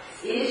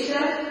 Das erste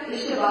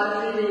ist der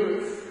Waldfriede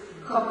Jutz,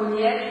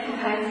 komponiert von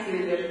Heinz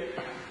Güller.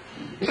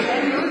 Der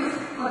Jutz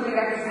kommt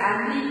gegen das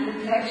Ende den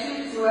Text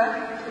hinzu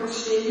und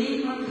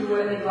Stille und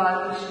Ruhe im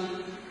Wald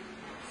beschreibt.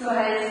 So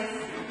heisst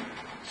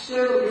es: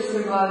 Still ist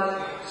im Wald,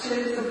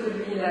 schön zu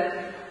verweilen,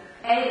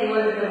 eine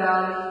Ruhe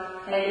überall,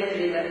 ein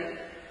Frieden.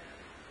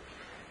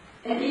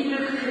 Ein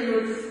eindrücklicher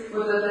Jutz,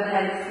 den der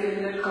Heinz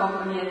Güller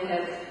komponiert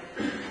hat.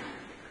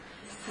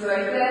 Das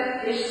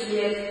zweite ist das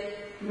Lied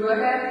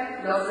Schauen,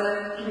 Hören,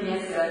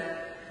 Geniessen,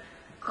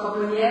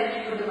 komponiert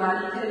von der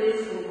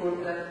Maritelis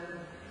Urkunde.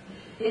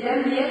 In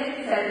diesem Lied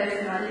sagt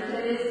der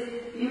Maritelis,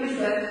 wie man durch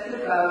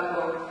den Wald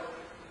geht.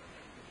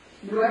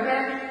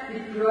 Schauen, wie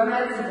die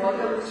Blumen zum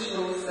Boden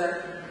ausstoßen.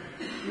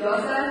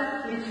 Hören,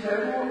 wie die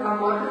Vögel am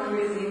Morgen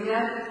früh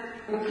singen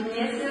und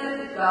genießen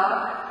den Tag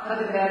an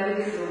der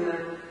wärmenden Sonne.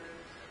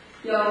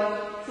 Ja,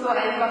 so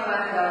einfach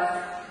war das.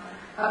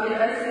 Aber in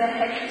unserer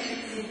hektischen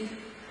Zeit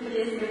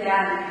vergisst man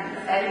gerne,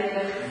 dass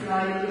eigentlich das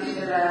neue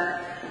Liste wäre,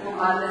 um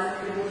alles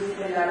bewusst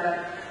zu erleben.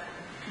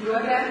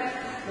 Schauen,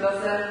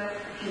 hören,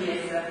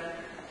 genießen.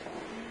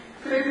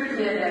 Fünf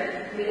Lieder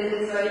mit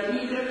den 2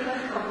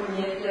 eindrücklich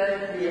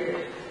komponierten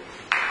Liedern.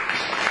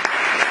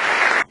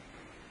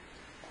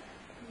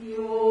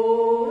 Oh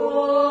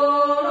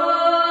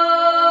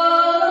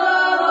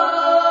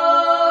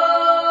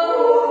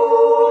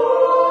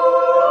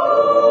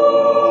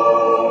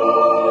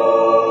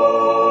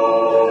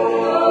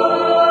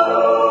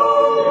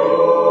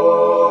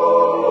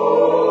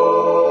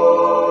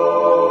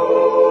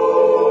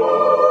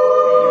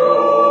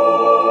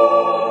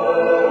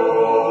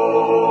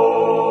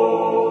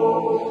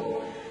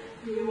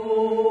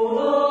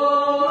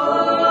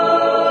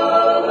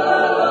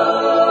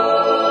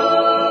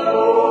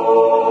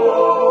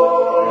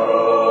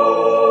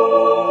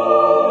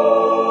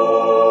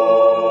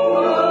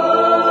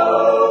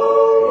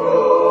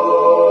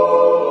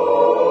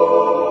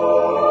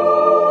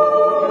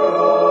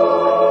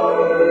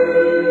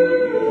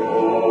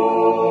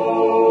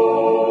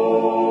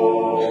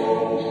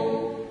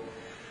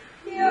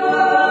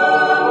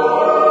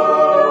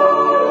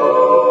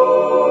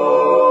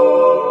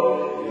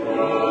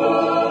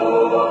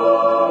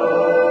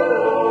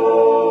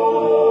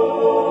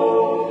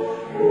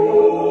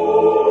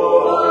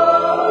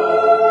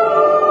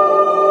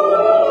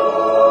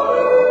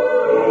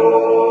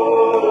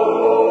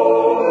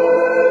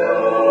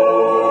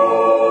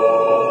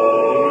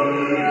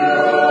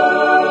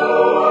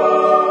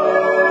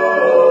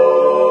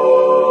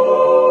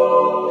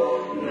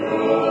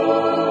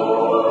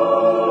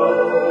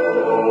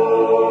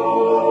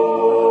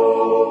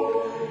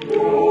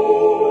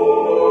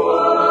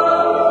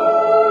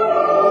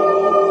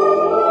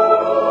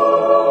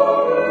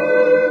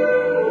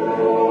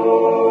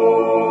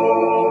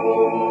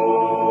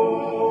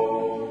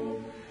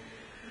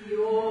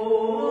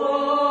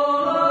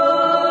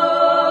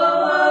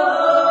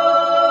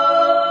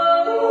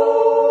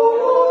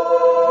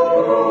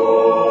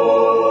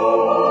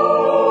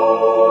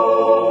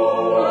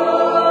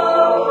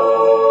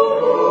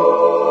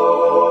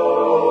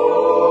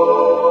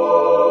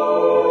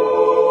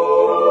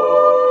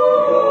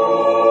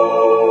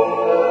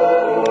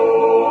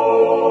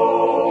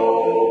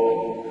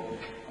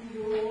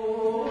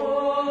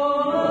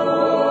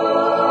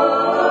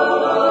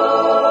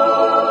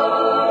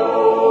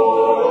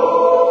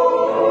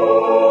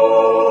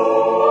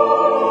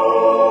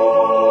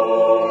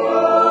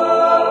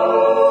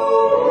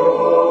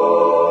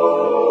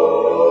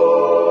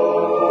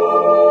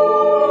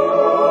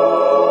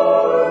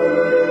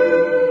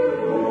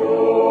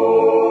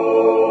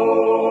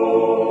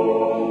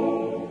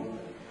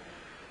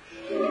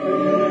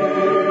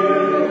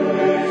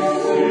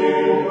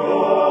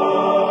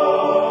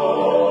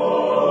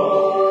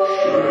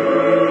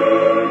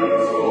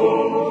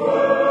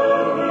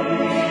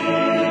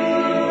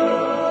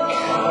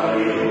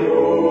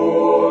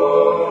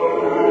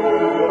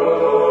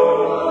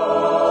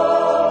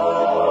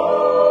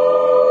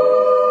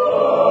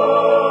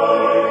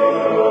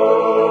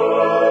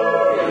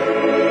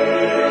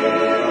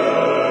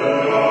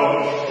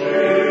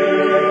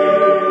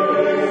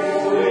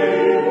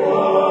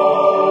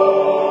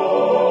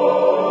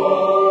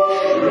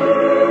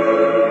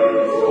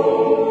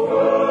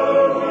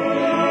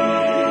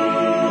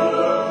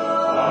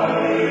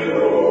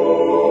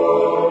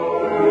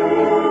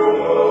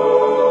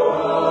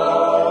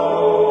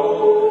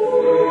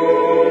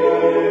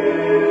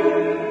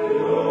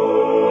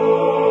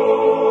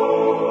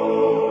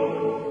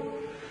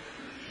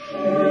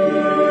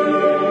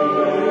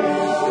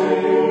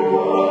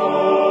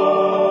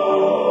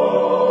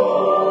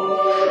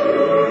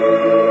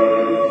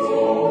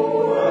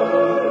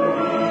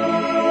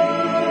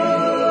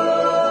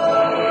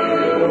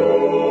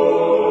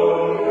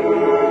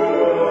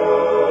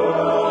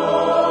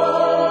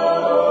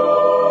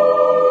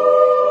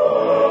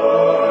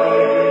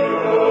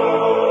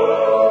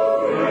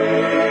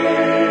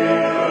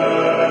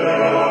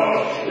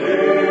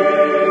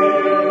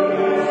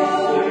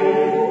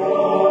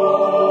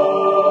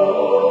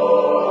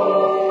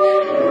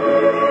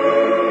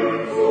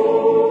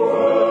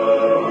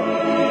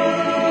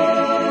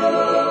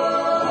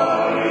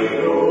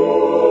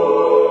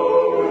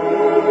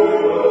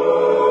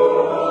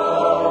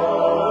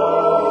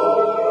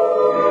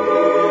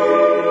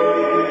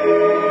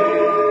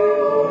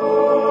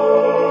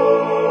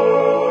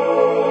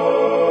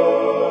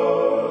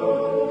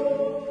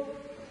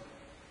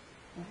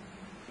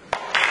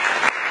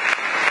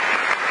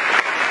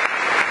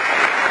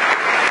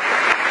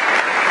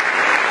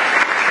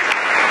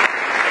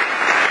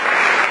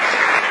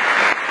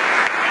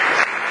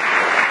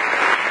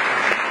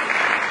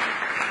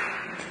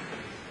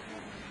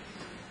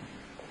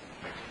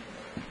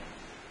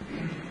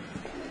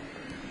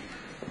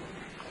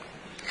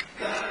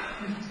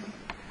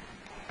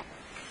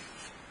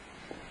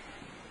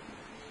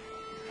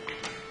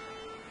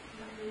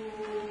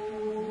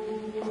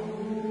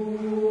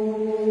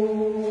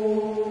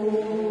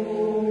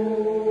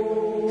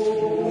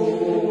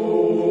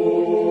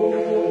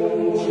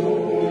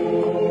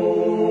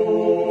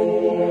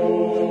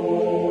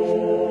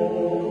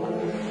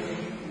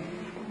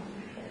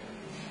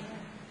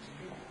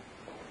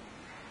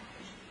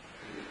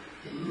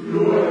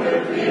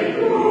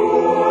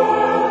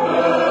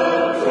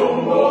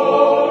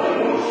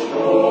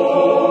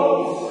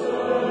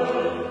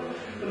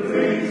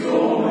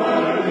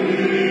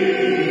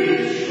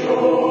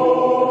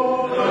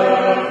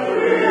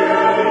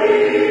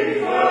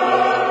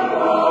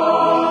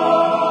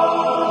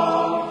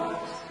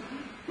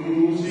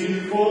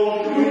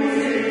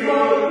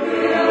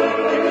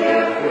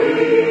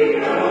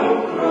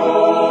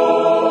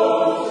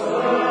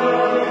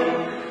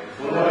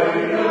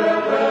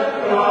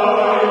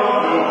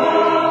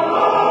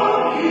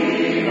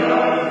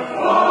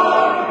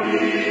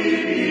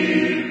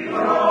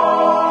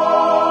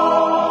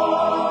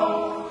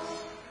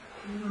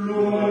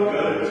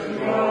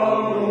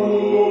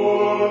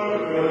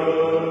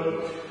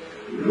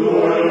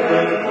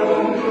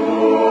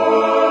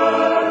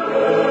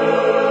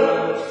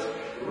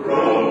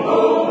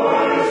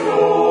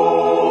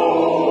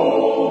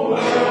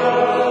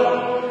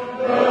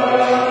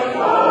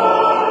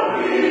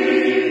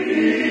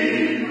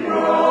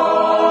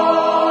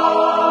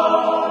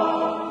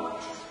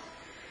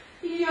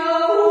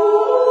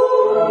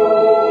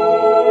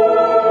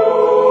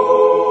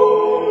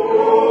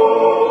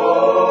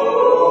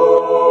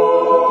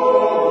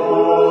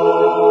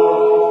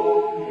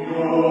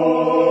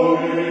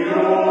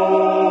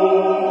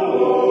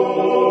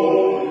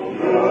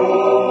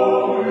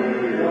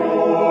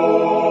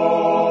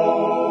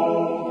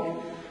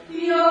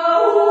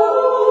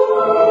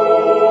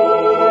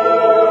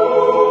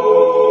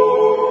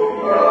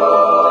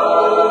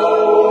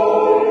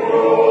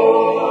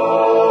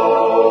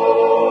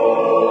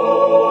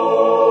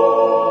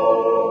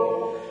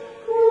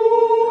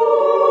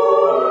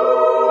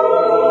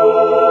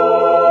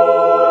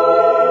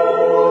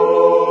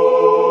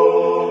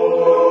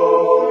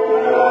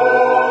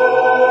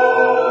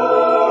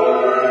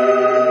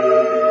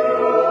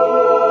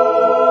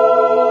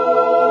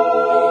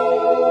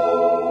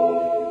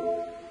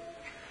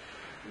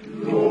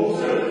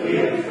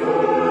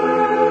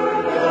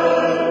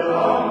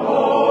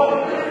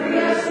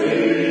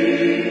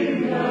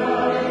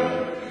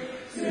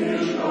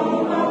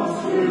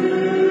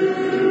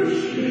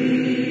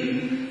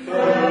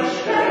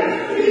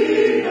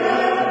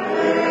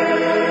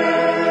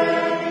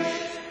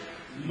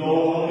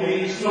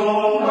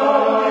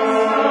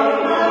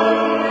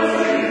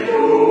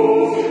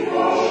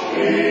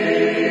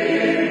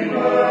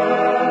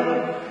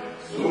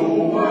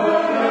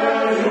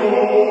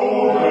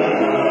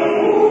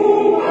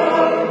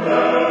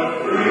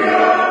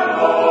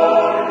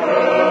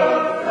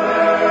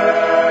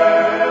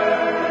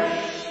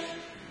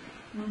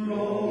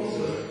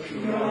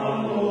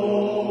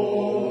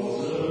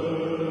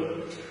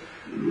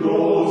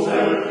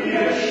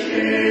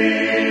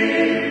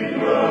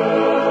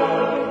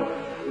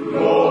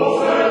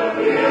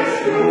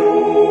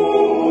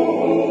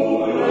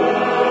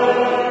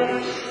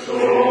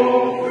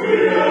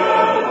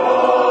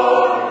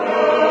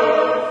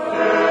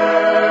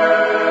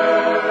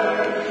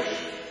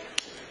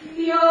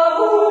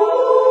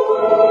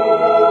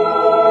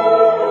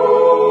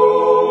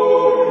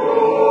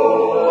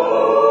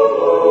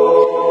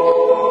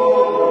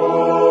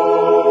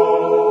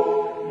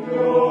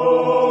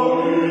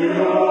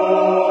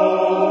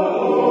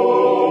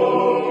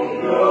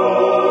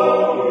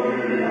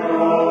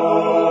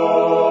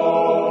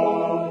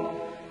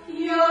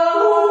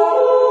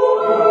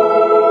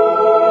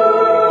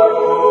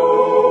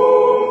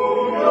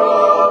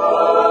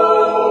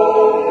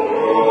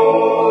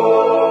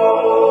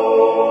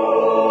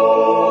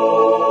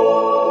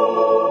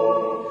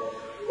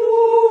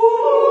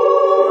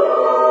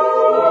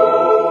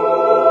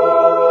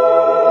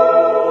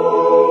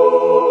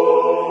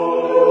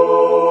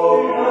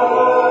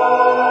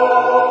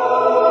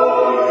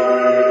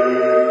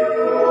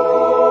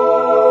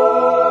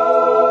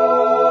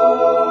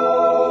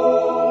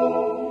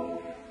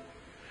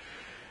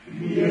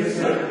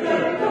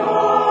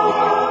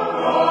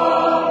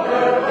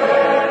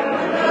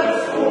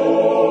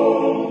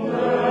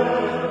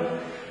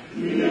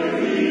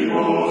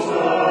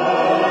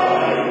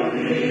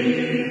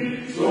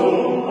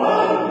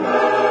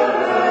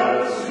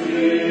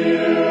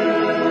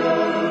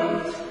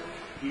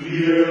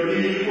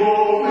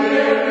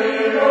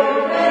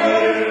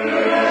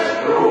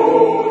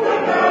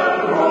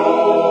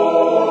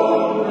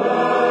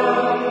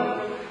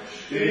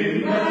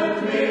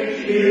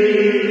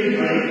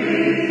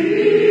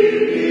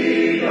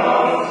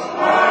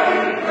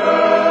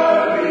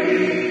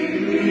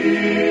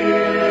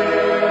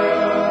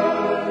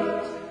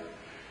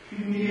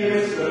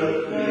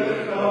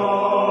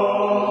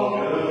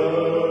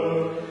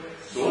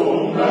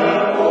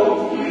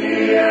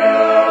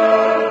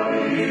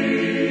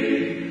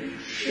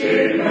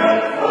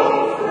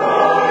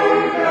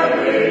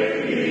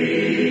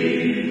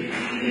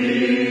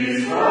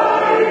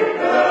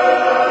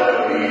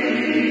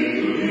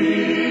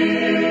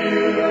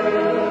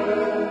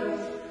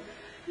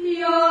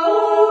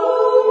Yo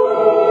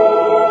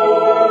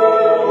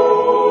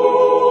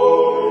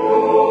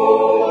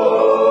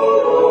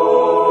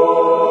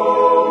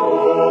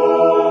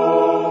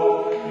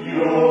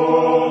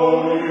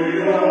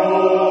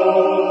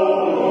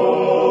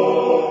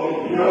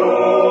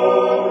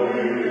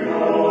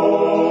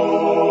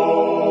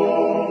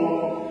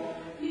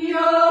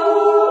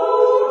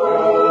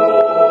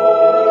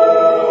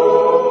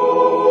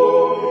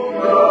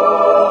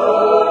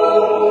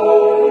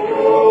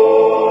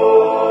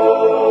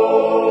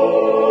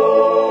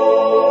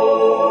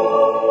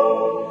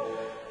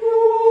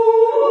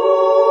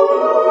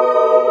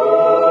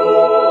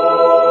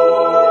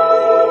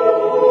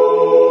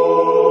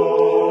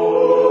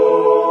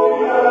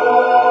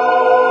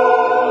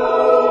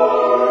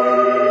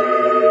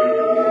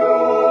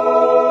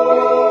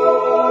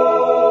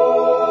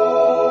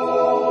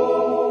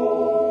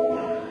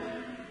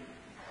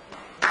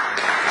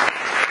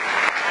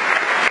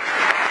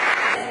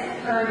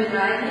wir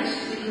noch einmal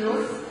den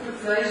Genuss von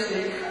 2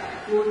 Stück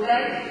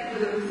Vorträge von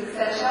der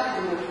Musikgesellschaft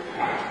durch.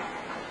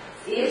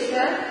 Das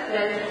erste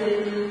trägt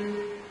den Titel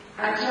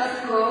I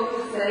Just Called to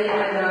Say I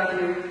Love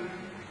You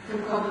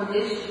vom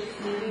Komponist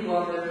Stevie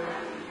Wonder.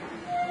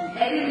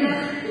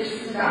 Eigentlich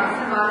ist es ein ganz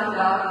normaler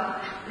Tag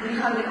und ich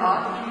kann mich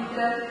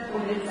anbieten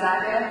und nicht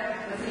sagen,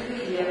 dass ich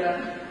dich liebe.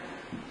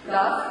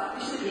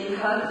 Das ist der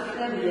Inhalt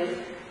der Lied.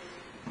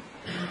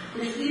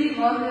 Der Stevie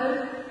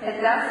Wonder hat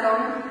diesen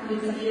Song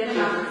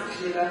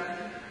 1984 geschrieben.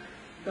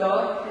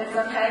 Da hat es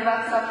noch kein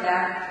WhatsApp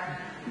gegeben.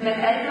 Wir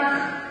haben einfach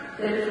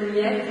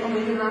telefoniert und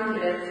miteinander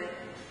geredet.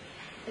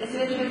 Es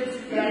wird heute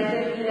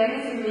leider die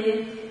Länge für mich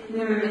nicht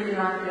mehr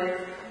miteinander geredet,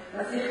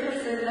 was ich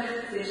persönlich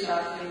sehr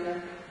schade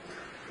finde.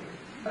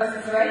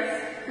 Als zweites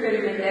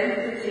hören wir dann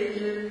den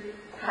Titel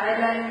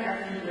Highlight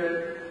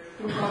Cathedral,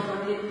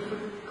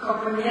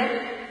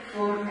 komponiert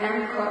von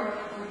M. Kopp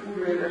von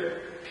Uröber.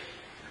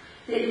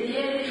 Der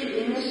eheliche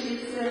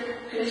Innerschweizer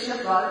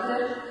Christoph Walter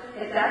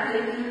hat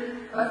diesen Titel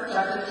als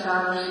Cha-Cha-Cha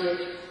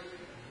arrangiert.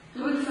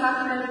 Die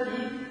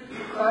Ursatzmelodie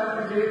von Kopp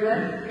und Röber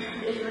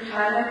ist durch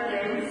Highlight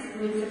Games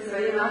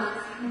 1982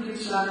 in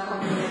Deutschland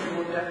komponiert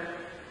worden.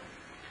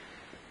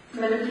 Die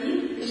Melodie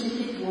ist nicht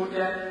hit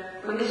worden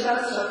und ist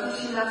als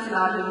schottische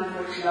Nationalhymne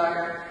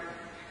vorgeschlagen.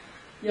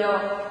 Ja,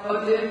 auch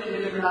dort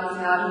wird über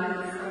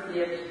Nationalhymne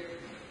diskutiert.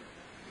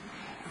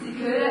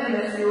 Sie hören eine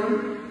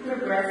Version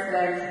für Brass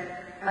Band,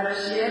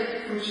 arrangiert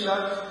vom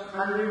Schott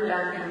Andrew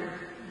Duncan.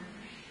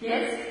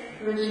 Jetzt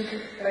wünsche ich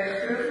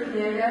euch viel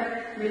Vergnügen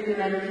mit der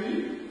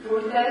Melodie,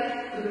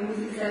 Vortrag von der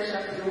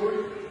Musikgesellschaft Ruhr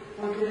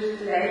und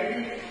der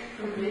Leitung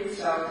von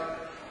Fritz Schaub.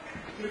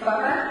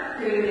 Vorher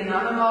hören wir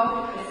noch einmal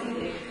ein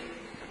Gedicht.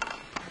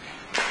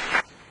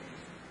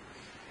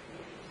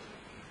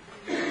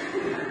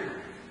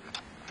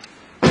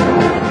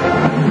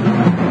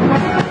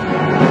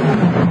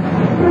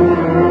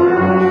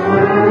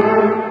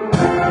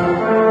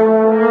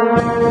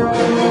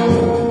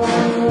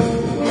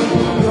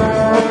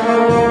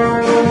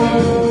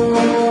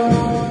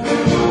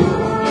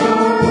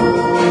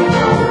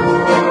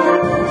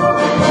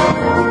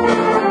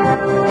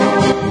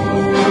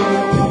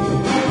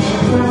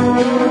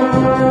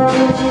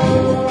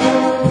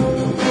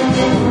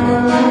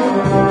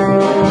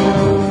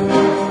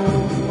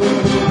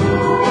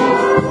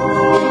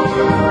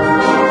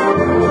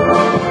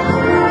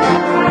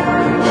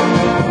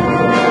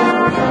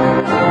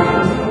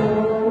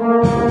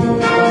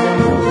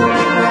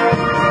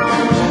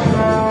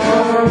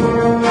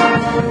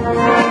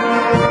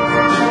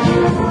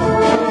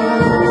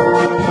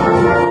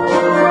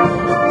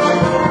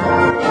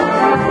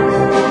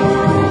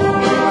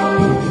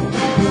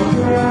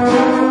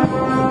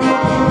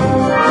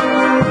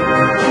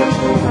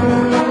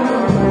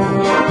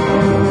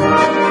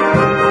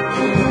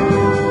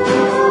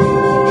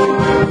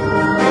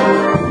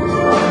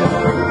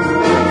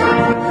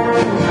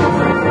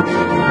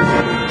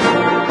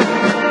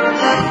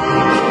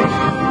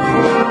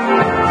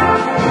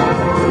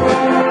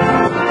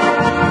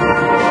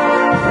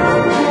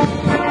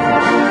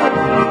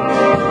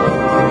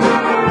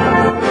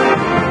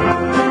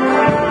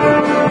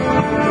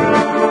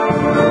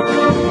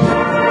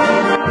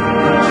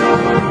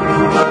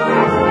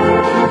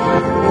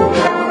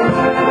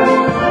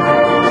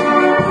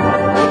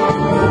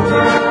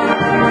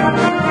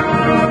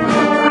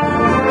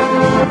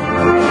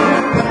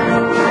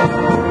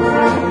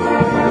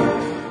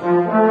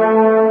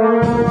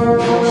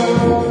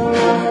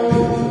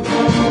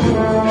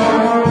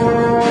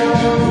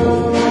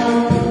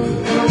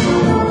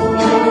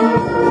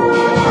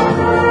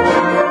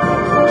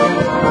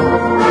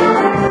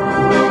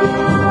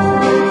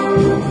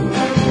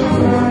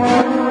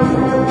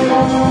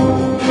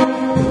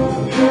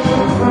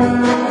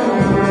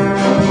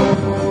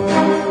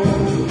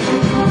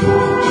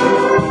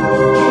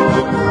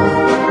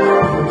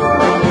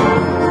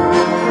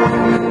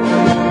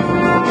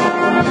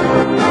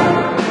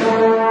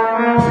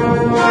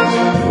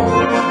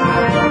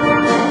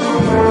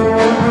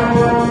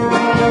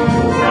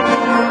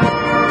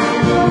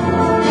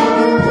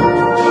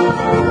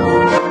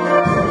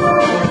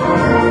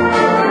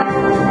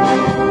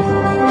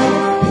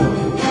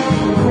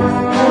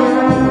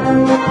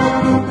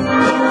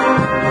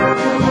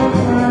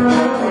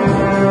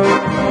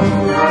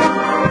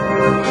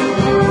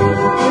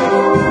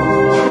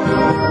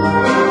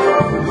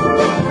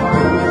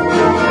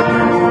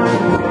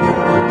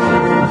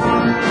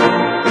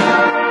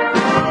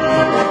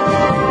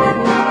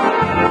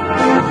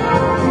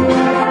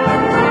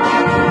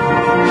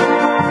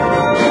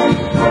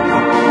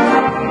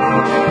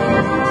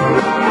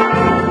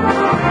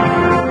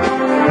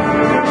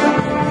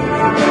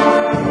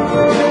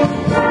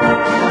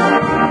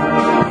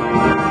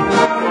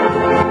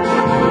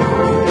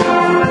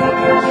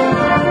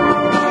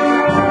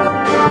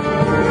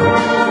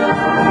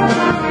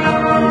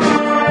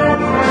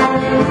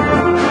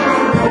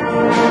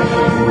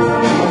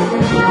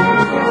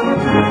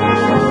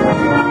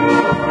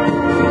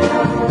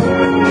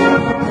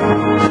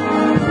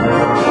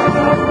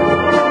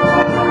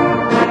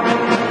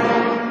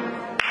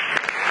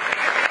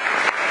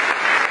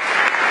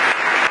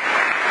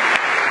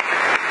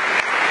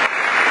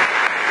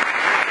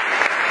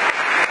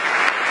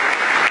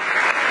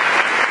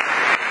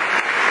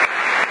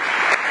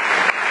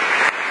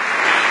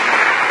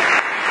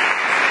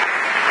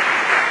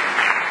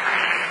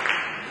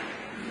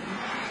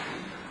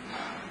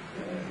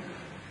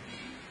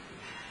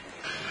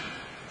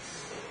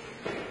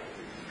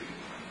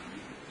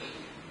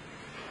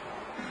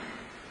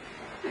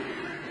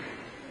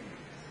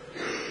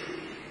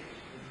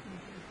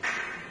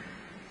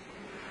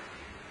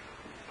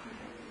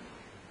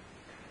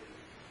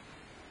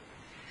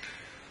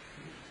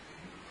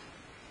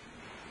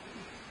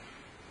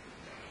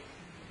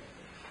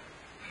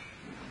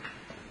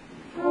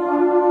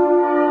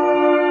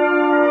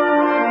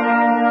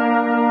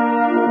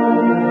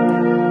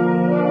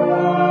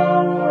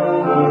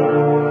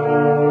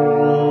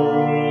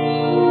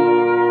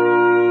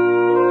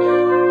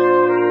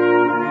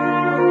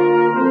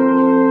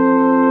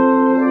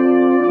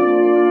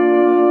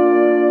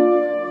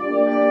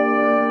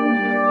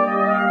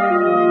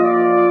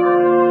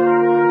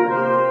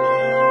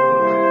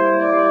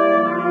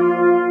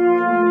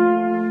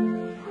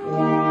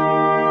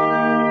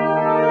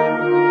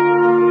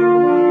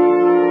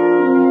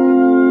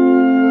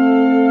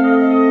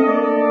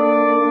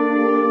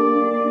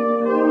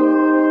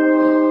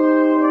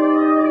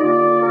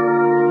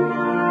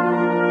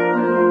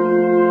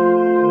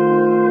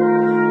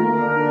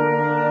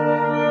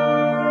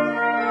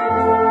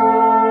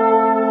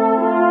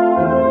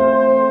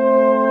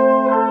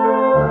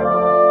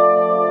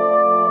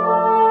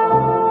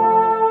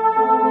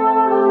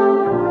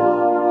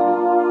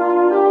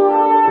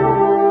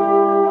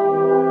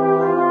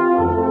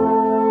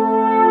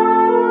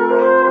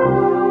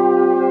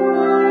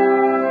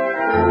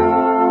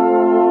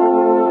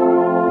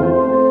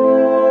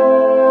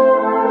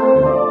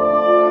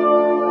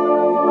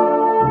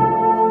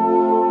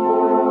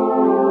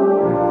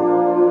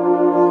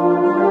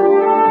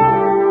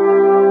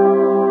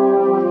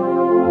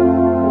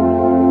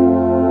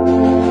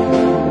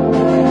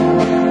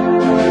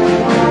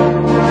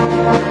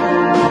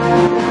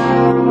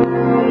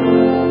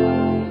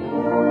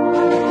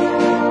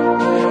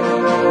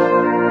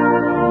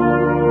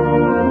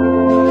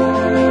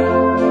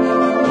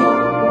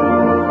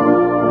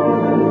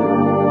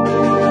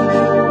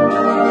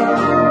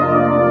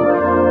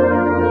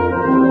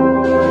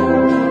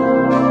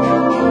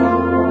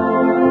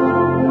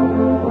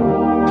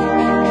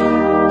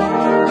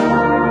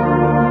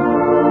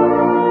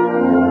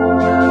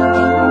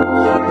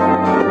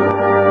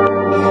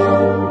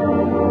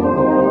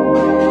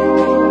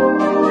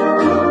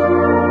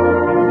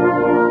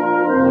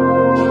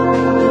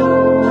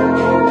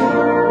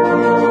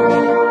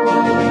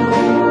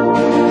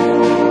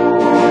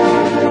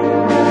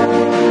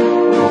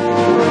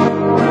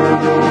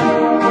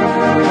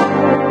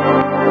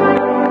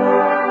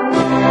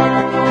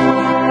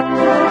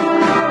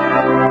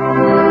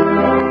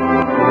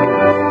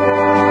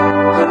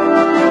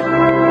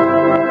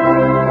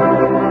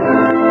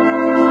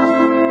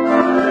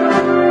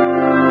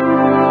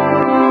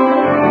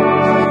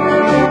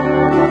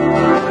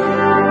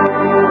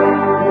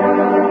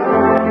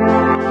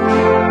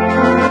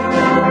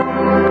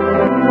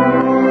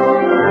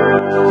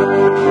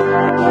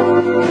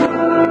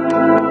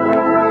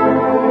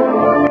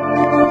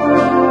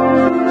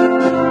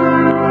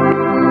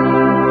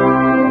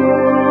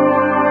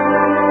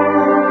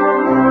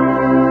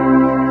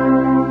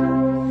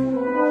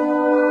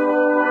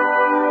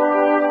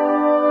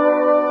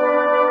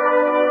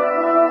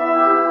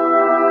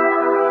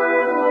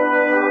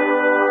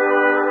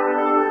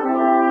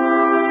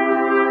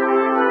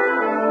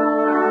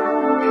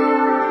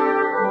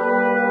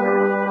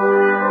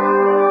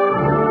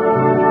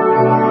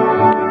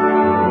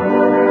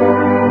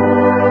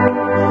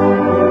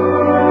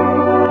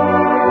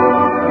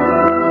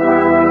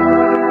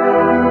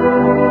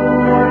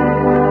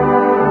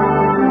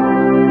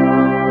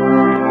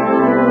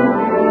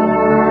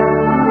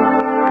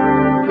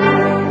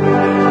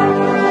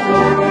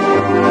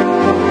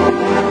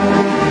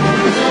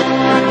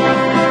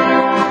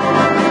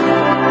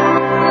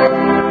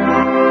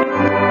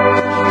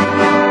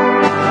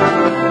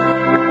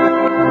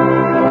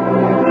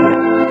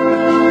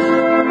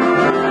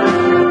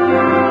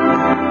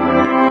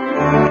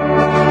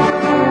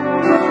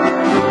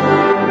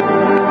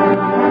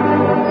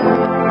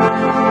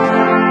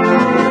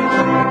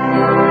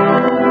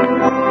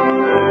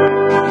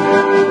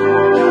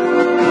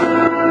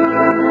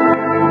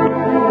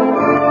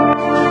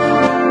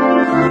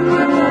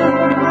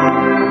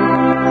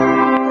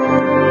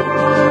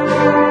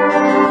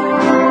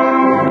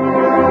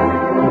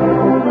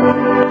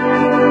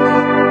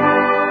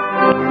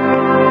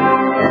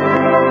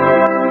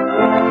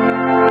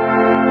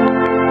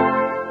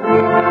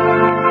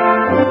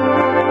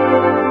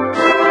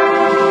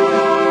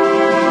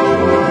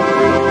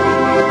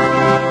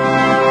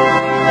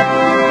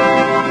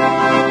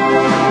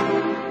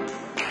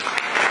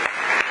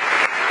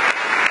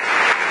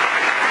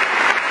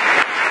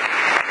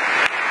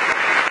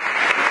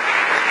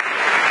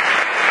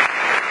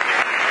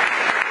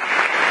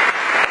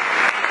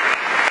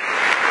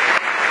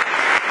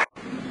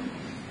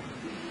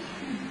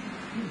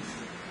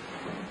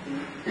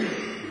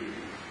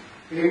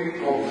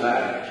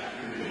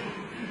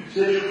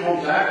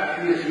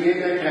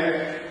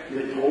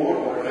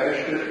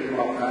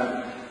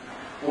 kennt.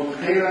 Und die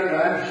Kirche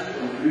glänzt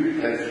und die Leute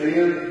haben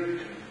viel,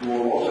 die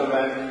hören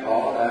wollen,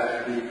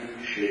 andächtig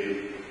still.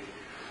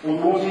 Und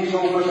wo sie so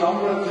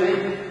versammelt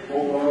sind,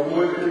 kommt noch eine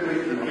Mutter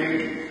mit dem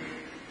Kind.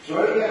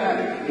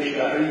 Zweijährig ist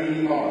der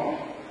kleine Mann,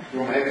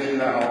 darum hat sie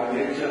ihn halt in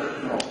sich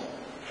genommen.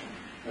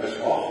 Ein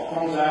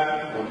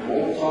Bachkonzert und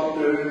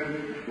Mozart-Töne,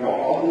 ja,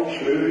 alles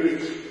schön,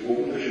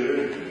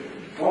 wunderschön.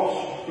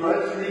 Fast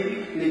plötzlich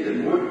mit der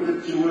Mutter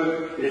zu,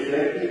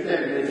 bestätigt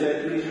er nicht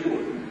etwas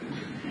gut.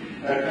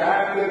 Er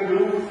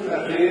Gegenberuf,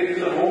 er kehrt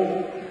sich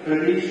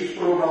verliest das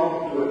Programm,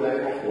 tut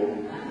einfach um.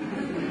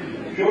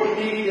 Schon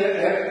steigt der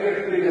Ärger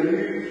bei den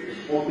Leuten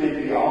und im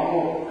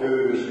Piano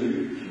hören es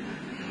nicht.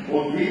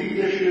 Und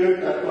weiter stört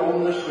der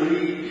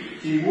Donnersklein,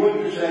 seine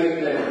Mutter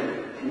sagt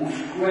ihm,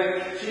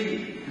 aufgeweckt sein.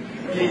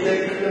 Sie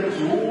deckt den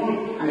Maul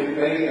mit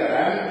beiden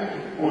Händen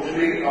und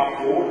spielt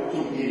Akkord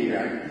zum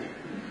Dirigent.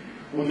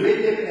 Und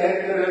wieder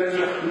ärgert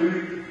sich die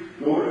Leute,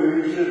 nur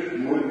unsere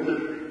Mutter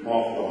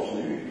macht das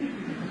nicht.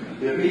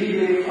 Dabei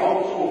wird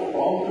alles auf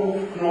Band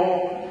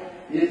aufgenommen,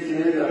 jetzt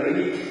will der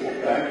Ried auf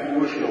den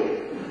Kuhstock.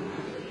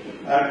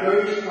 Er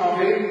tönt nach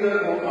hinten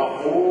und nach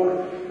vor,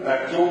 er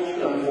zupft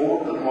den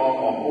Vordermann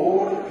am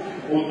Ohr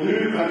und die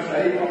Leute können es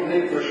einfach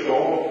nicht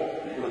verstehen,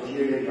 dass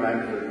hier nicht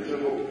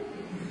rauskommt.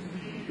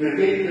 Wir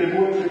gibt der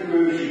Mutter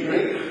böse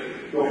Blick,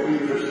 doch sie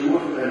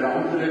versucht einen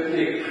anderen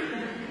Trick.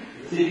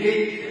 Sie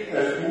gibt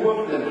ein Buch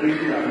dem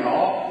Kinder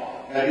nach,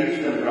 er ist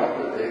dem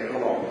gerade den Deckel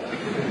ab.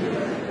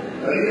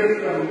 Er rief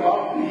dem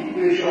Papi, ich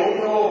bin schon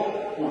da,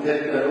 und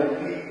hat den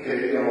Rocki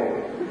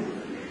gelassen.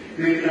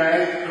 Wir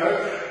drehen die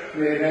Köpfe,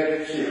 wir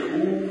regt sich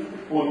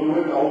auf und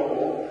schaut auch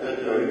den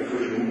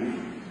Teufel auf.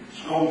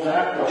 Das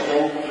Konzert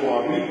läuft zwar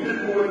weiter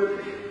gut,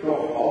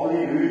 doch alle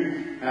Leute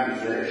haben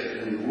es erst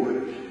in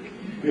Gut.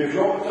 Wir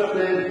fragen sich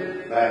dann,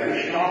 wer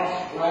ist das?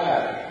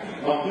 Wer?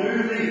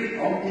 Natürlich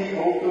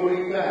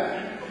Anti-Autorität.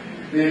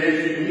 Wir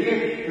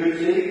resignieren, heute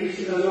sehe ich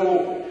es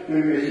so,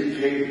 weil wir sind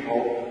Kind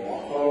halt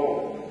machen.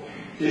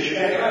 Es ist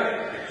echt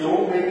so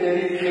mit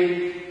den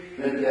Kindern,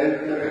 wenn die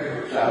Eltern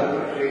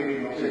selber Kinder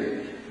noch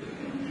sind.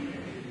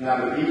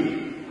 Nebenbei,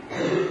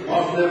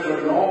 was der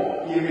vernommen,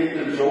 die mit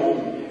dem Sohn,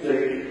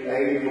 sagt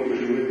einer von der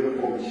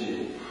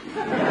Schülerkommission.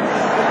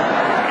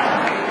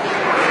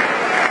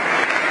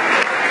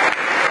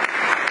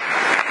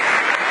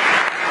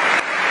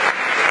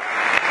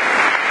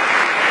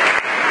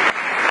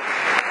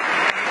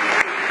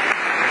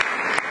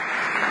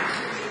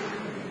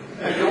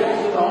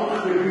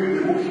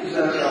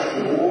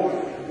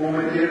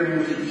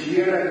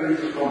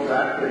 Unser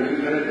Konzert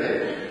bereichert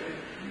hat.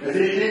 Es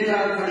ist nicht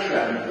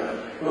selbstverständlich,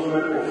 dass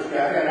wir auf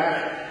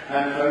Gegenrecht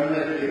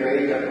die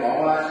beiden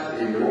Anlässe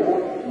im Rohr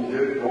und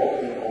heute auch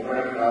in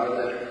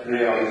Oberfelden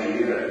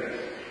realisieren.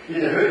 In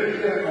der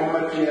heutigen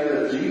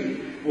kommerziellen Zeit,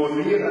 wo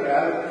lieber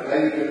Geld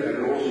leider eine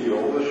grosse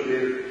Rolle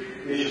spielt,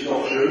 ist es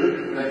doch schön,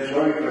 wenn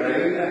zwei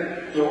Vereine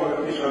so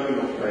etwas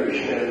noch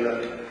beistellen,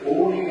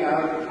 ohne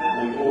Geld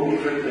und ohne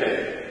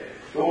Verträge.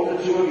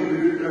 Dazu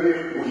gebührt euch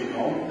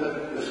Musikanten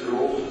ein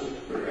grosses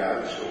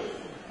Vergeltstoff.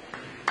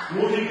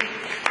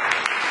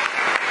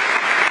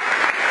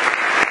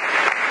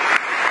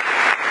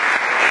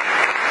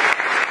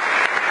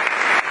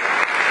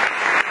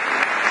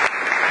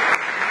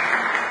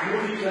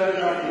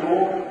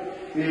 Rohr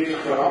wird sich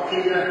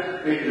verabschieden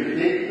mit dem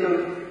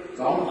Titel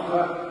Danke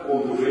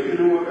und auf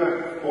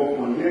Wiedersehen,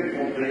 komponiert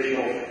von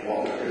Christoph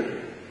Walter.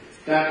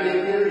 Der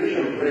Titel ist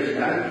dem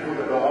Präsident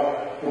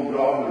vom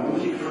Blaner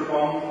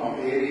Musikverband am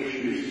Erich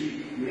Stüssi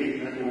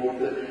gewidmet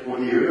worden, wo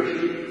die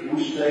höchste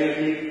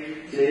Auszeichnung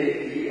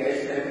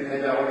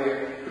CISM-Medaille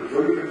für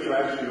 25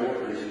 Jahre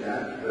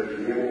Präsident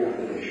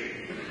geworden ist.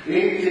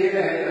 In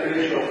Sinne hat der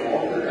Christoph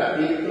Walter den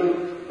Titel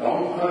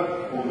Danke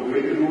und auf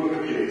Wiedersehen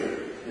geschrieben.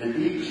 Ein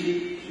Dixie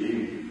Sinn.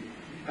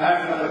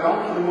 Herzlichen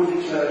Dank der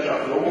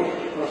Musikgesellschaft Rohr,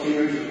 dass Sie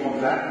unser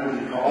Konzert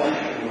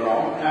musikalisch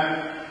umrahmt haben.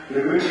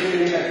 Wir wünschen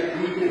Ihnen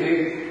weiterhin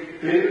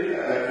viel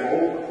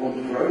Erfolg und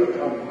Freude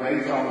am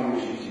gemeinsamen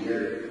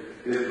Musizieren.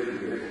 Viel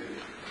Vergnügen.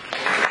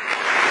 Thank you.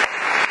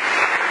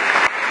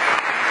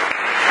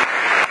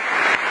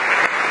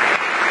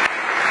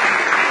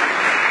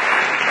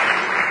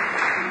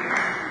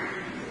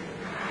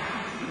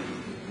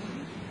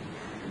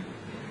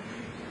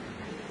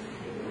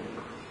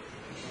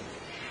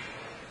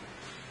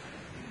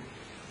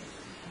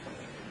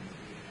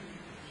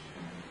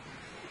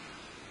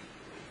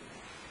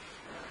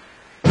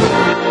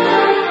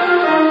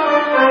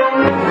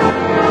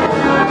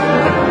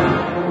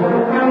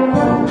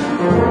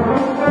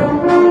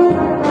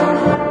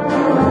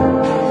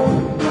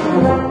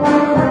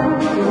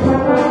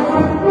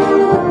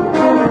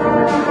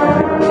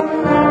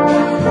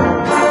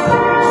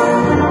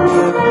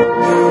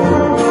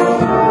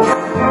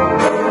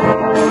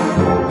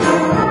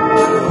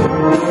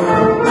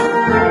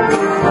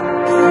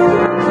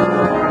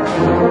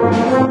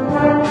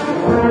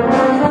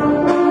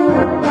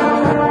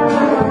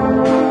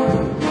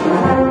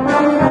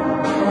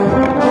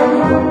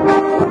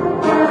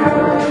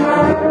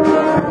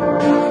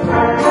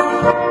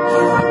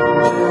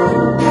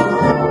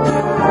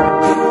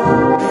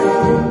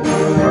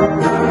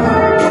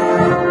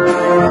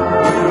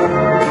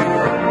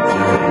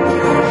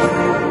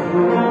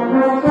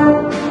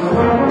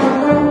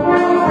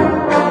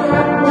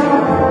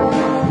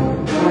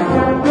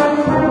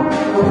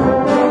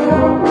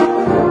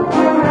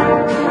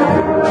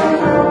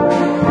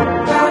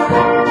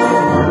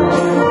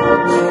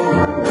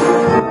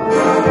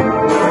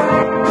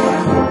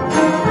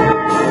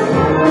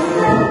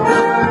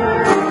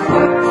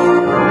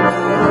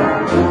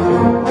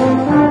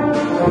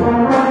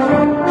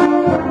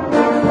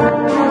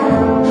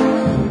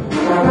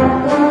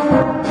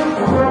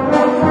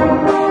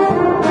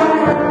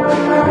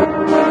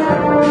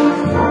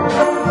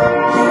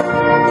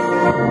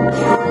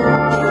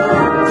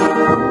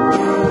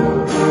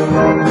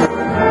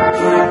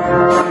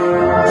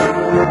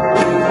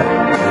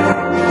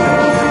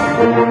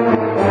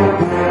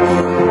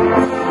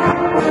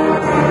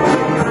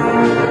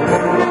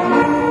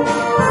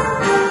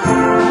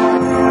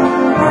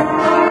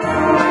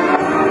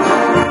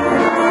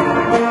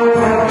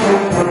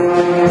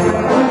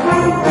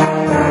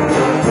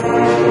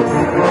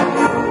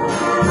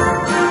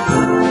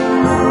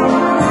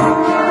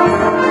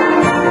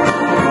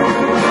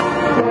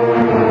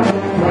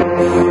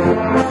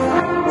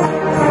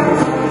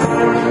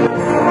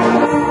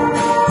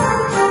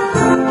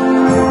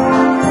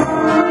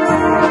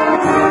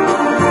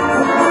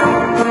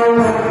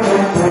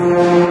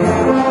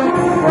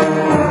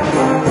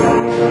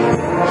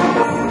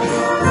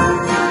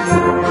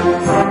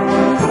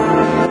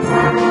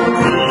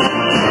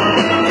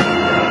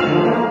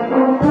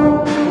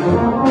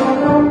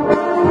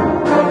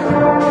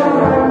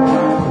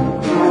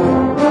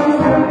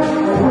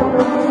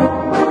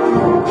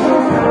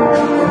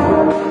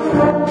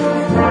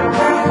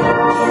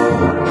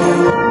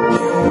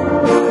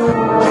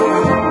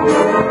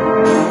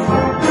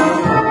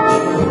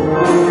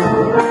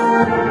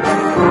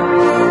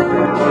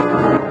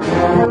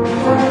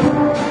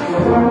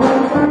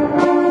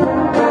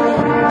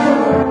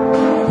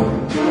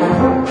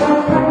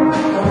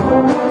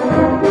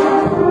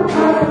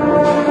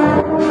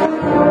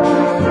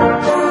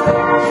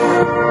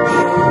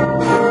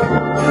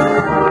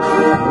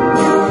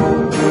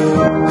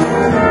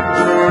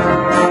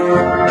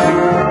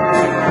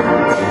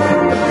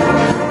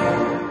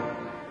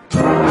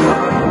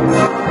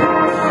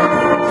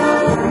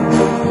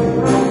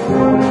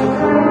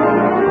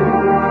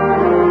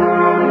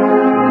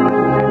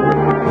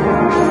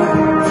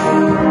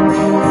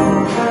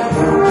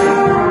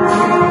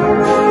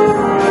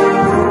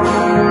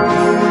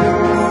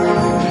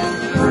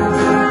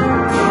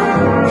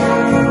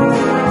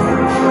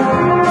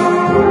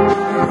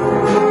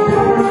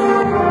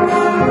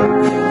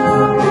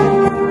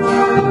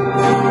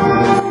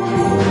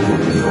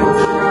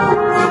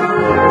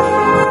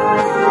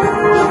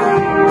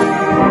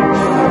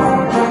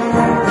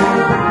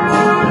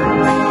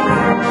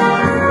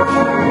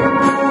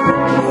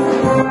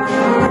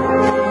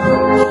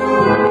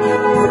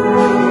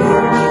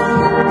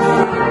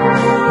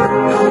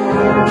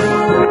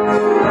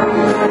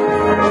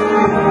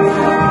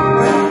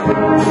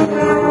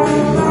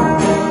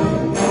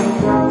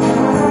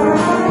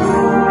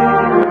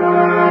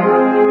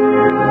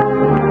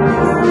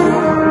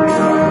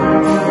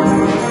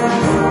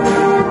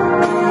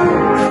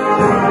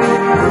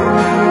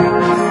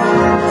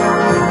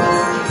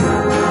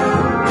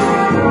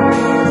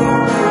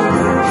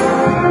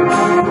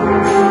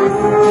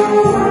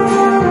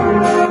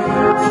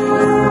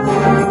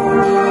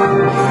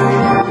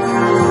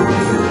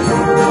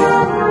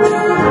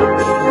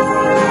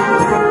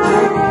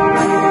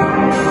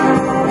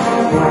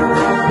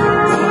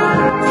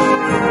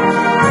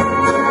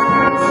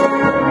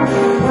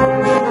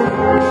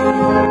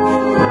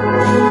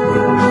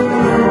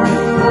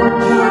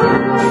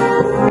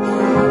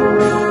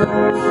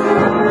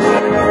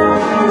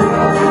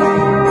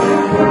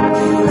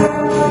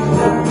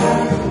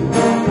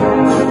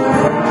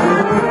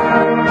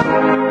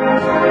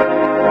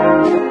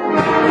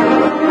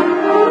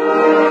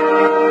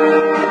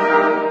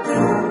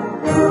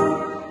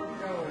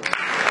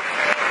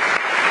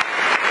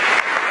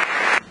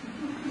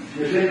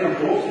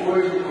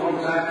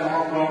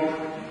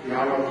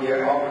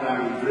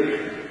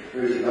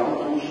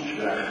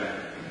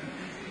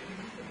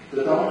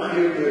 Der Dank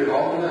gilt euch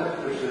allen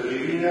fürs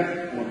Erscheinen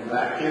und die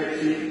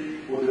Wertschätzung,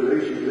 die ihr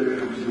uns mit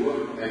eurem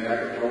Besuch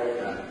entgegengebracht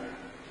habt.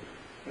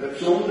 Ein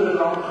besonderer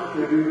Dank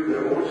gebührt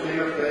der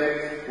Ortskirchtag,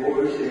 der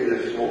uns ihr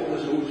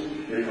Gotteshaus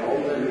mit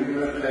allen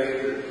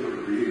Möglichkeiten zur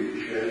Verfügung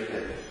gestellt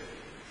hat.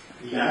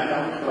 In diesem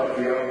Dank darf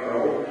ich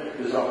auch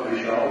den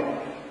Sakristan,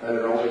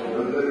 Rolf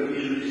Müller,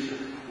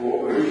 einschliessen, der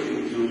uns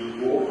zur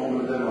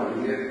vorkommenden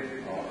Manier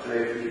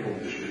tatkräftig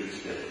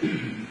unterstützt hat.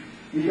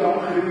 Ich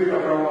danke euch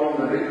aber auch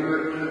allen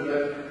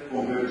Mitwirkenden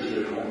vom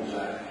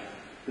Kirchenkonzert.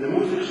 Der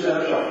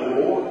Musikgesellschaft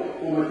Lohr,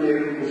 die mit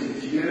dem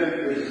Musizieren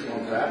unser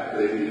Konzert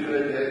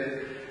bereichert hat,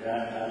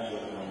 recht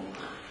herzlichen Dank.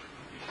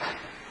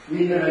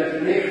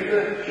 Meinen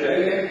Nichten,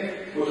 Cheyenne,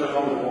 die sich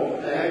an der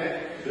Bock hat,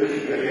 durch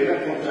die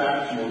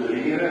Kirchenkonzert zu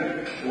moderieren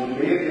und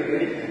mir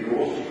damit eine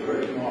grosse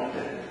Freude gemacht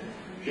hat.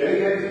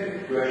 Cheyenne,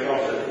 du hast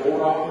das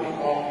hervorragend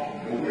gemacht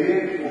und wir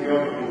und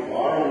Jörg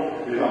Baron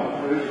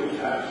bedanken uns aufs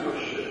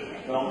Herzlichste.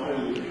 Danke,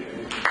 liebe.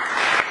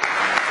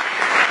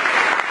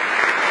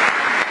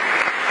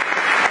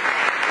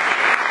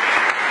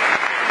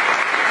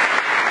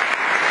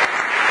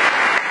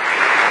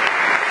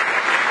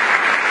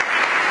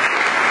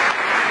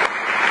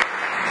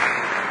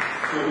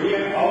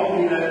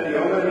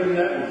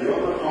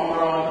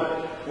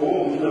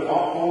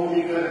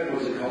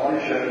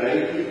 Musikalischer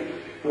Leitung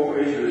von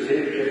unserer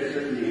sehr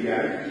geschätzten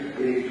Dirigentin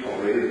Edith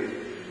Cavell.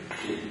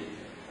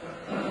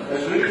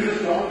 Ein richtiges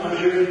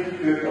Dankeschön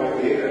für auch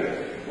Ehre,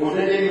 die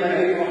nicht immer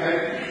einfach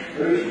hat,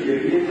 uns die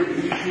Lieder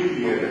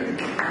einstudieren.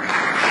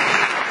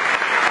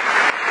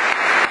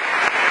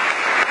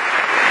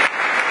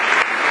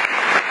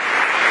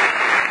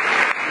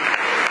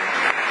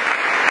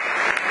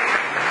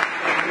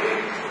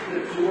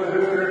 Der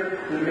Zuhörer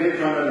damit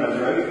schon eine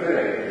Freude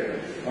bereiten.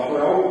 Aber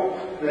auch,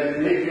 wenn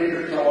die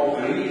Mitgliederzahl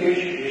klein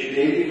ist, ist die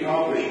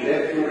Ewigkeit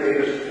bestrebt durch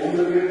ihr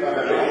unermüdliches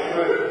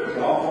Arbeiten,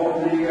 die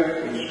Anforderungen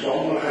und das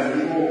gesamtliche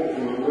Niveau auf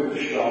einen guten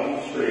Stand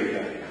zu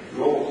bringen.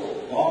 Los,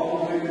 warten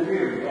wir mit der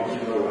Bühne, ganz in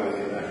Ruhe.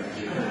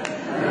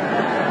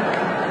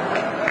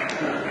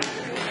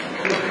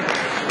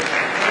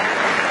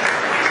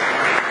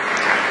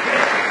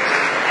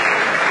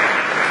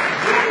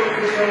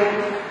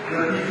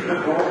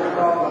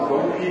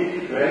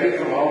 Bereit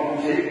vom halben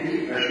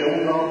 7. eine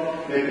Stunde lang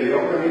mit den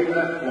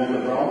Joggerinnen und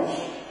dem Franz,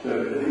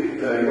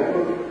 der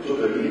Jogger, zu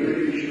der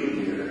Liederei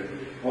studieren.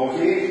 Auch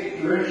sie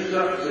wünscht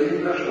sich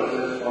sinnlich, dass es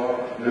ein paar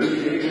neue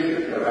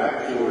Mitglieder den Weg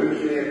zu uns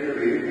werden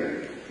bilden.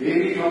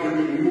 Wenig kann für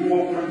die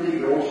aufopfernde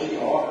grosse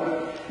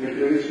Arbeit mit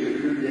uns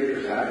gefühlt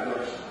jedes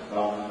Herzliches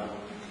danken.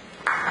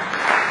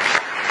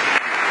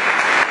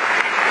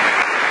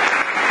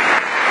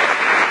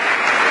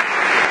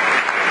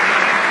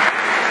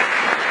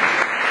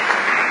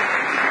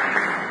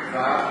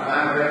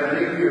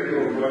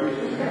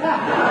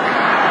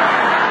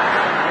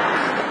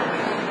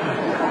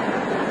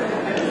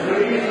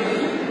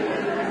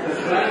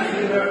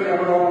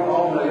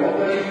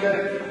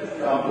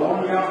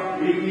 Antonia,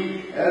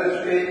 Vicky,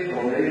 Elspeth,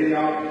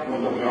 Cornelia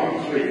und der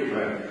Franz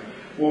widmen,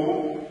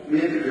 wo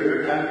wir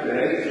gehört haben,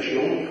 bereits eine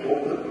Stunde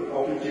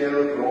offiziell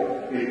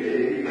mit der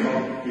Erika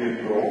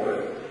proben.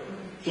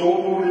 So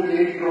wurde die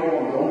Intro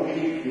und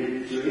Donnerstag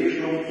nicht 2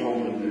 Stunden,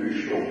 sondern 3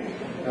 Stunden.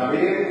 Der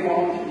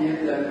Mehraufwand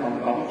dient dann am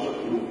ganzen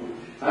Club.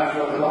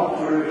 Herzlichen Dank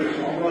für euer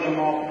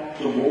Engagement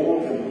zum Wohl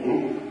vom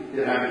Club.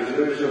 Ihr habt es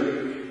uns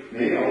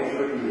mehr als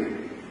verdient.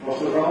 Was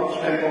der Franz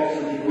kein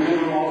passende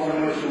Blumenmassen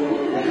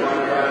sucht, und dann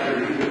werden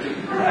wir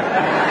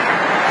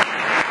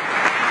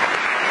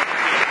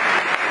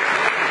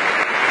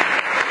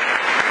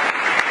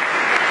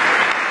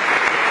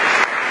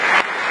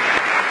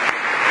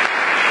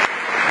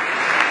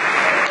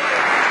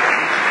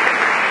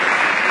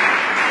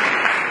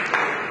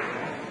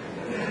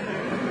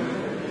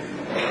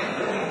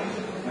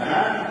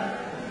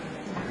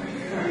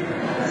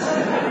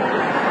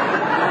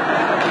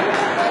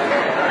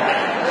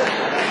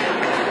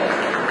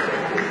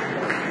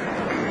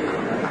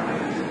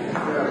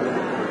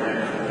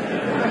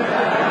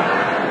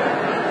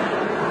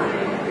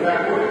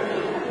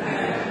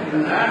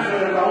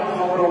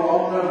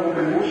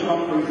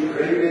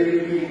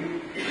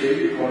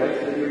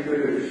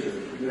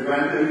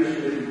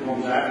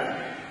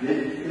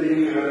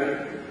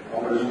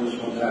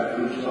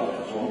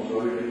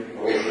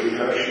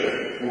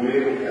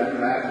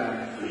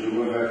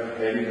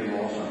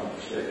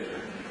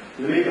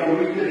damit auch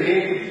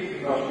weiterhin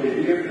das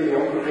beliebte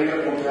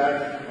Kirchenkonzert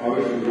an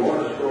unserem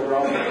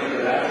Jahresprogramm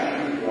der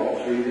ersten Platz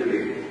finden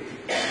wird.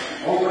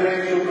 Auch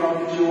bereits zur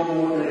Tradition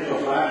wurde ist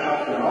das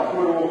Lehrschaften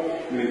Apero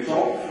mit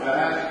Zopf,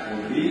 Käse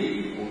und Wein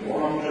und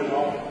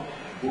Orangensaft,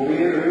 wo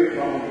wir heute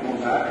nach dem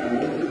Konzert im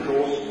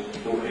Untergeschoss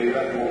durch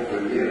Kirchen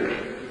verlieren.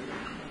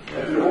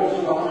 Ein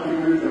grosser Dank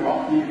gebührt dem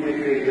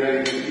Aktivmitglied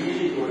Reine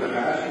Wiesig, der den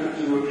Käse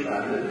dazu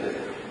gespendet hat.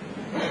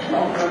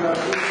 Danke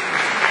dafür.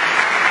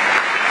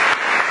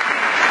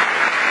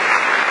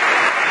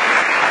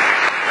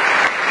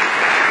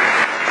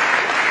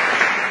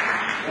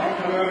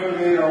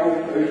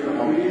 Unsere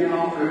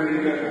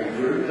Familienangehörigen und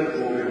Freunde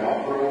von dem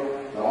Apero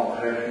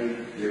tatkräftig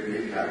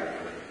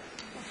mithelfen.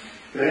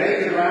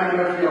 Bereits erwähnen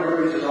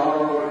möchte ich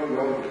aber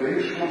unser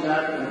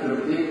Kirchenkonzert unter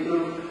dem Titel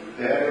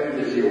Herren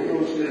des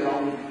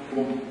Jodelsgesang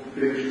vom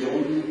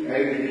Pfingstsonntag,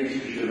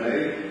 31. Mai,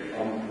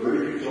 am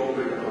Kirchenzug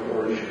der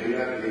katholischen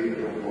Kirche in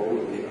Metropol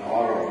in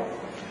Aarau.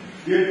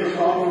 Wird das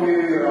Datum in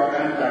Ihrer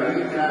Agenda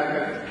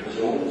eintragen,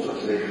 so lohnt sich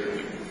sicher.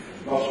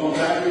 Das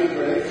Konzert wird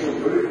bereits zum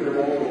 5.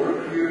 Mal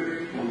durchgeführt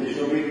und ist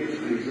somit ein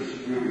kleines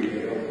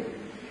Jubiläum.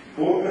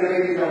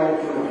 Vorbereitungen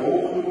laufen auf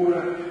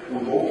Hochtouren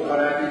und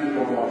hochkarätige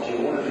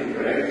Informationen sind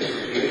bereits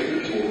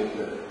verkehrt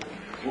worden.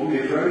 Und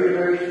wir freuen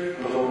uns,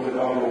 dass auch der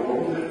Carlo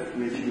Gunter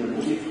mit seinen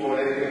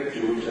Musikkollegen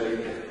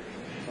zugesagt hat,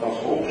 das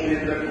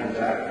Hochschnittler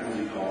Konzert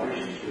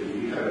musikalisch zu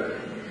bereichern.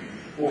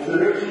 Auf der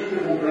Rückseite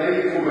vom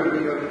Player vom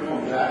heutigen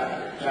Konzert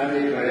sind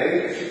wir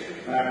bereits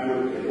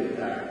gut belegt.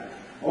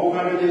 Auch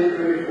können Sie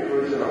euch auf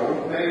unserer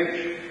Homepage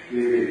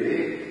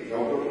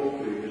www.jagdclub.ch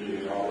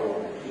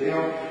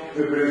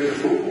über unsere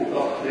Club und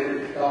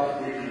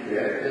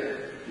Aktivitäten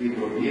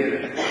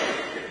informieren.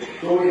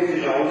 So jetzt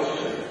ist alles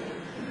gesagt.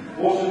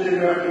 Außerdem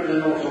möchten wir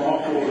noch zum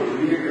Abschluss ein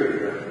Lied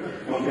hören,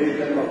 was wir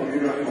dann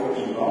natürlich noch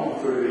zum Dank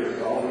für Ihr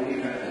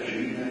zahlreiche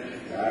Erscheinen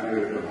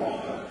gerne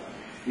machen.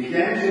 In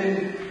dem Sinn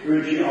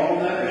wünsche ich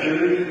allen eine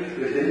schöne,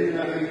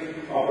 besinnliche,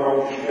 aber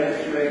auch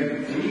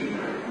stressfreie Zeit.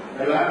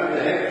 Erleben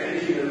den Herbst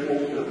in der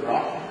vollen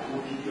Kraft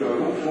und die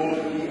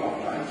herausfordernde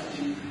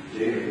Adventszeit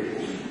sehr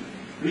bewusst.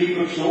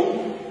 Bleiben gesund,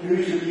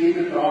 geniessen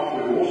jeden Tag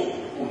bewusst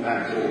und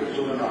haben Sorge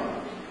zueinander.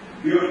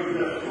 Führt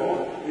euch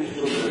fort bis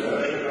zu der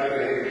nächsten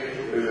Gelegenheit,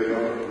 euer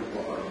Jahr und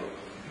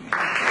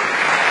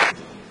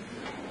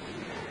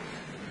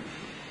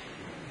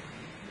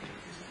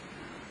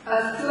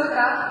Als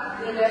Zugabe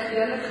wird der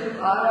Kirchenclub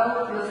Aarau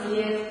das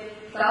Lied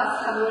 «Das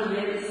kann nur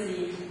Liebe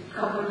sein»,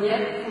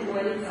 komponiert von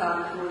Uli Zahn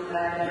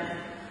vortragen.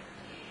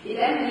 In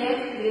diesem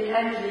Lied wird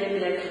ein Liebe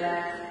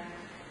erklärt.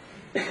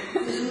 Es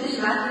ist eine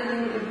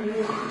Schmetterling im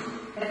Bauch,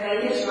 ein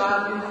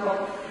Reihenschwab im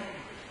Kopf.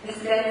 Es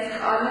dreht sich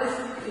alles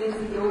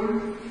ringsum,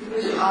 du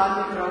bist arm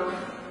und Tropf.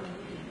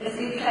 Es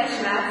gibt keine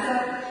Schmerzen,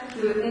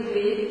 tut nicht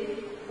weh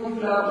und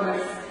glaub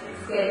mir's,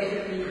 es geht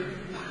vorbei.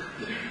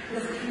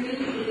 Das Gefühl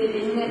in dir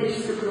innen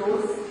ist so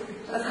groß,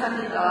 das kann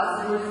nicht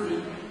das nur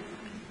sein.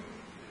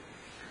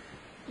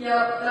 Ja,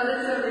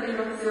 dazu eine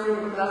Emotion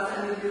und das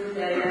kann ich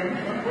erzählen.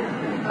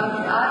 Aber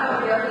die Aarau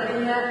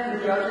Jodlerinnen und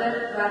Jodler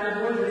werden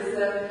wohl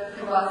wissen,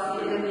 von was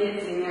sie in dem Lied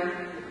singen.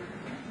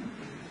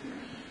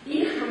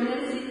 Ich von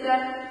meiner Seite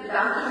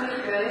bedanke mich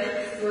für euch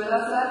fürs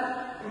Zulassen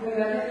und wir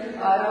mögen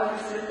für Aarau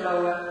fürs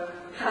Vertrauen.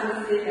 Ich habe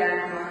es sehr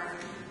gerne gemacht.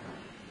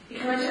 Ich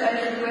wünsche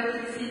euch eine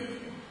gute Zeit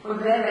und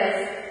wer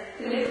weiß,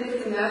 vielleicht bis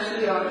zum nächsten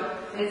Jahr,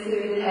 wenn es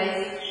wieder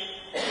heisst,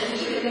 es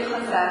ist wieder ein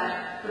Konzert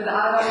von der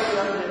Aarau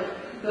Jodler.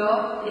 Hier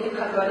in der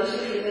katholischen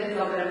Kirche in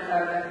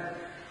Oberempfällen.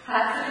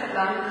 Herzlichen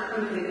Dank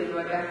und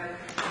Wiedersehen.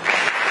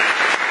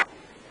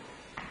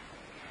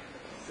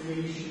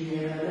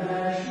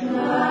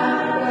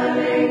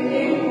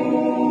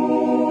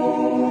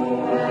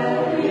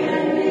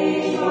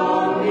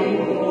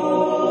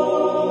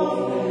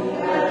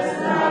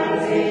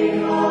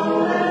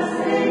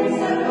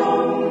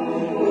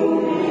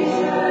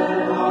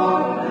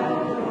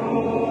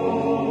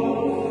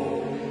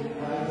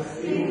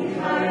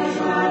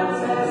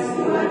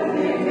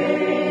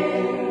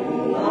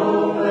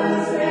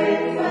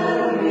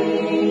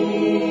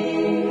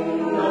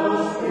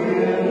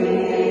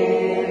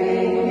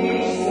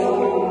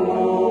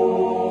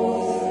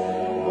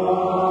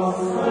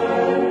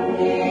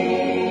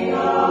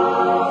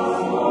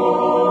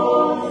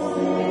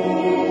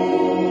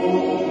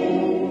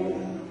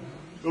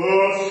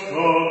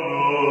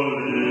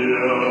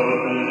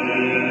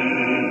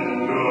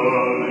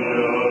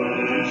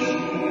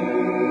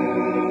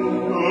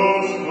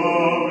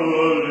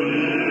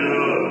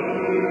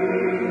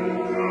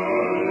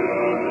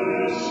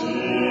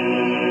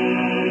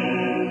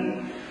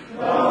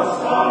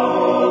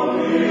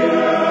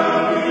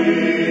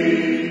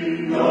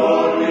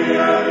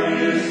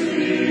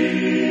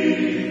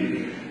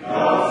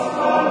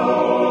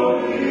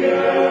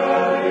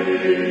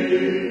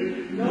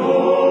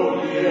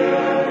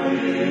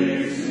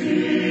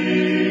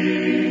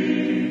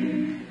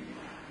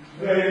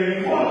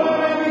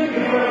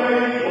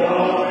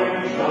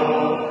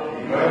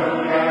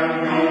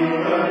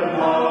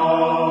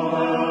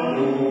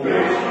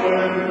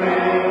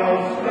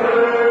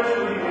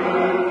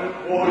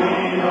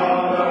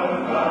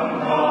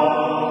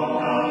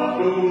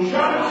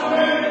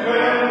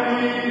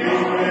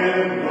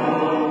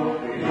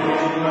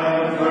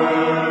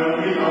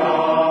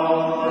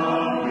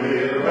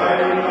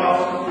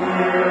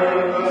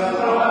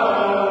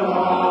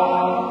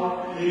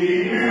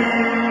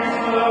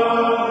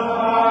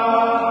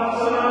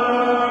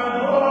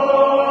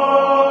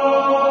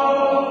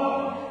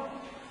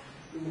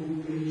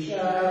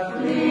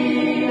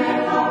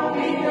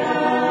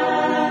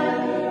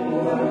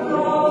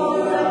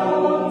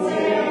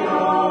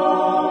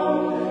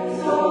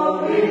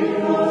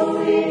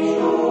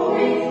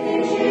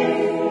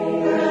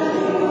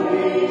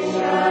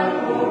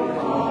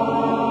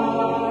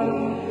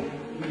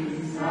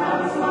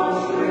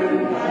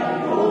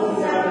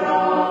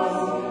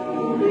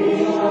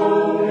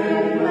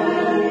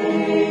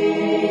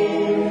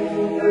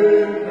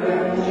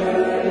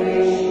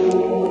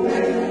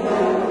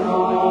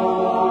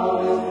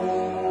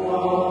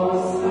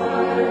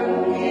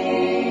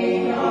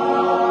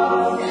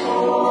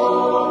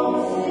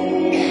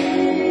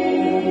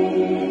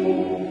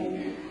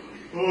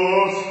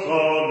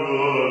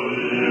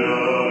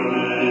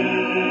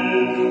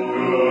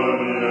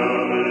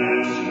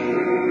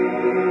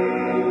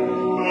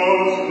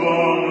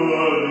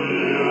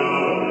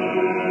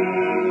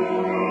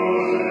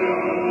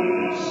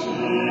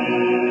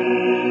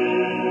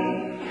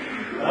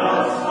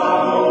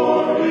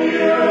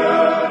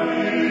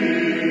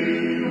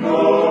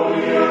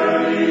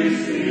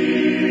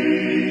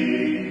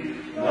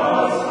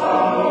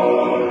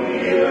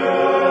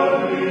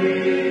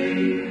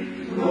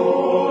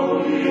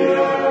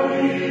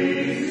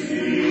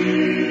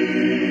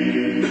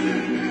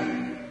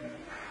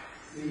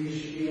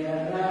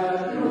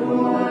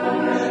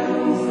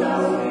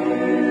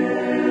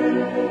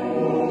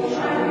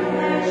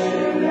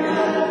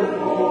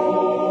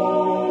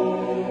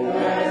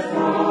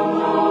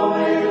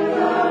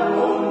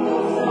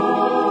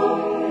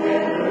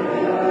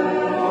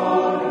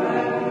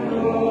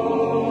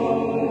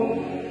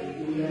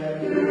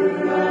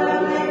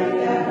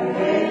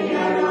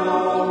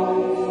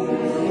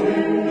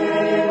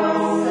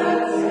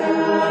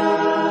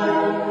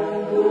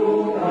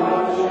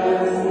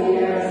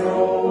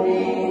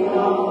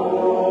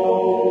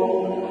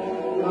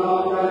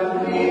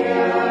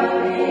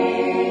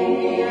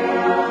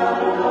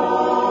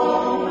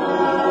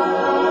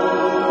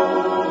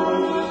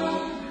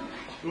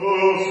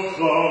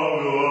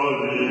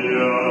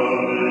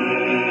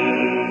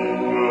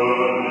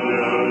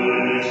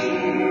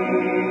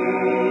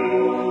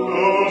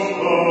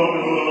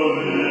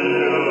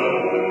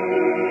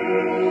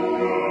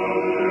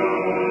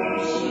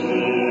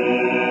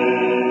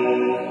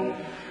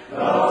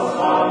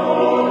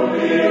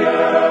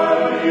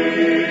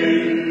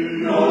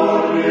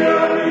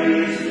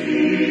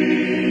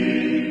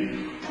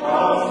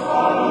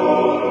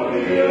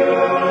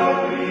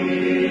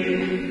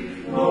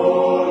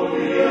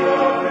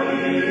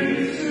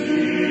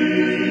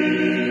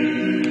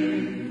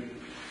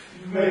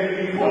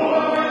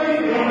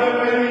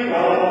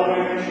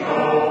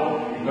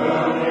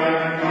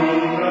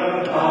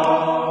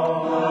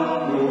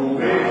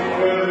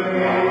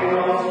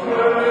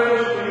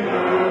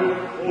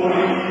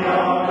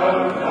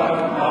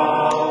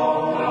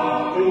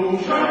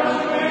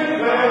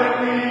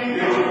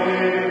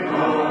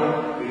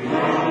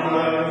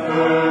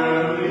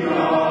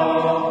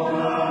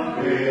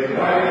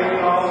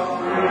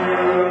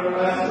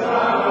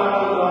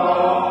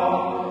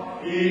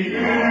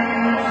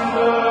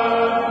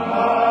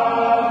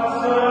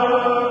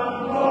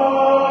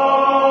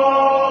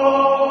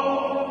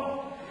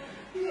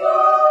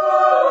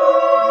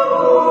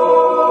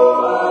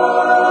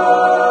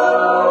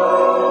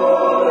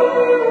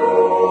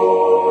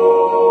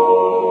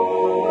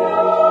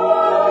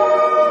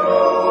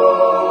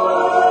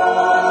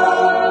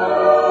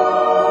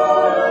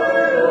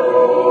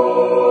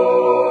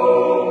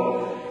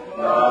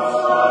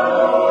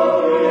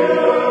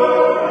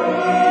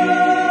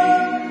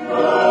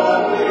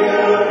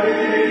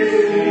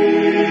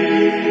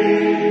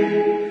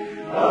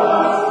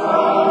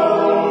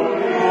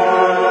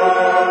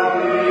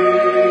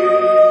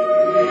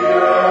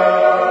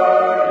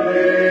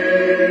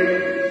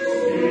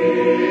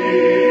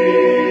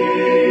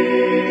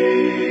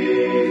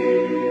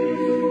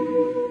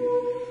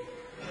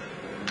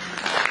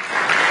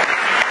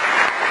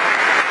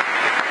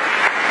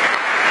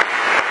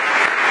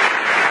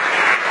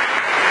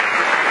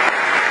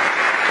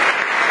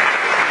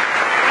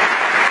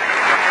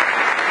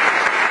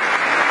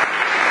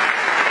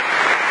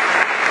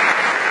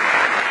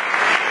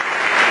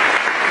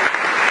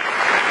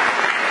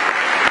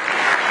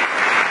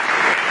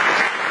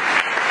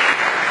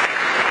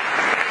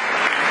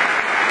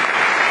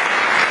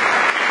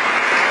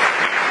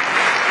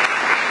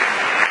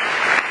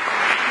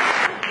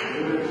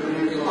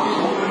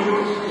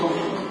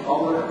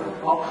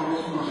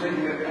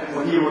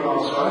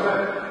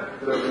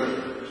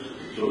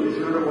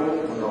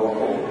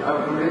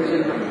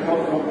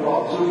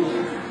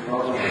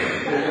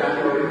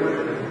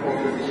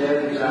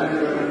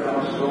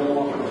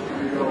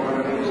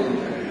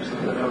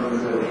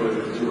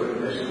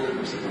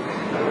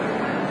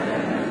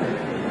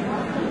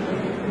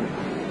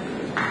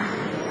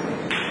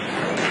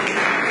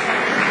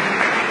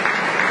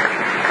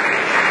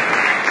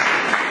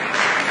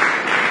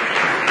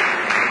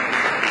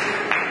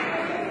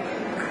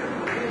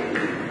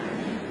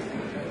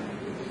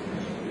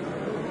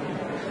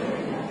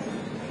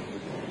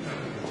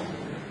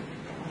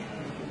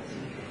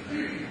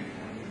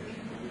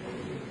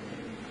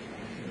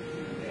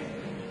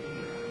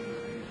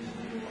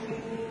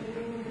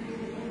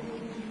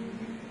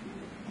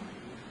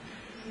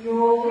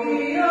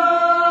 Your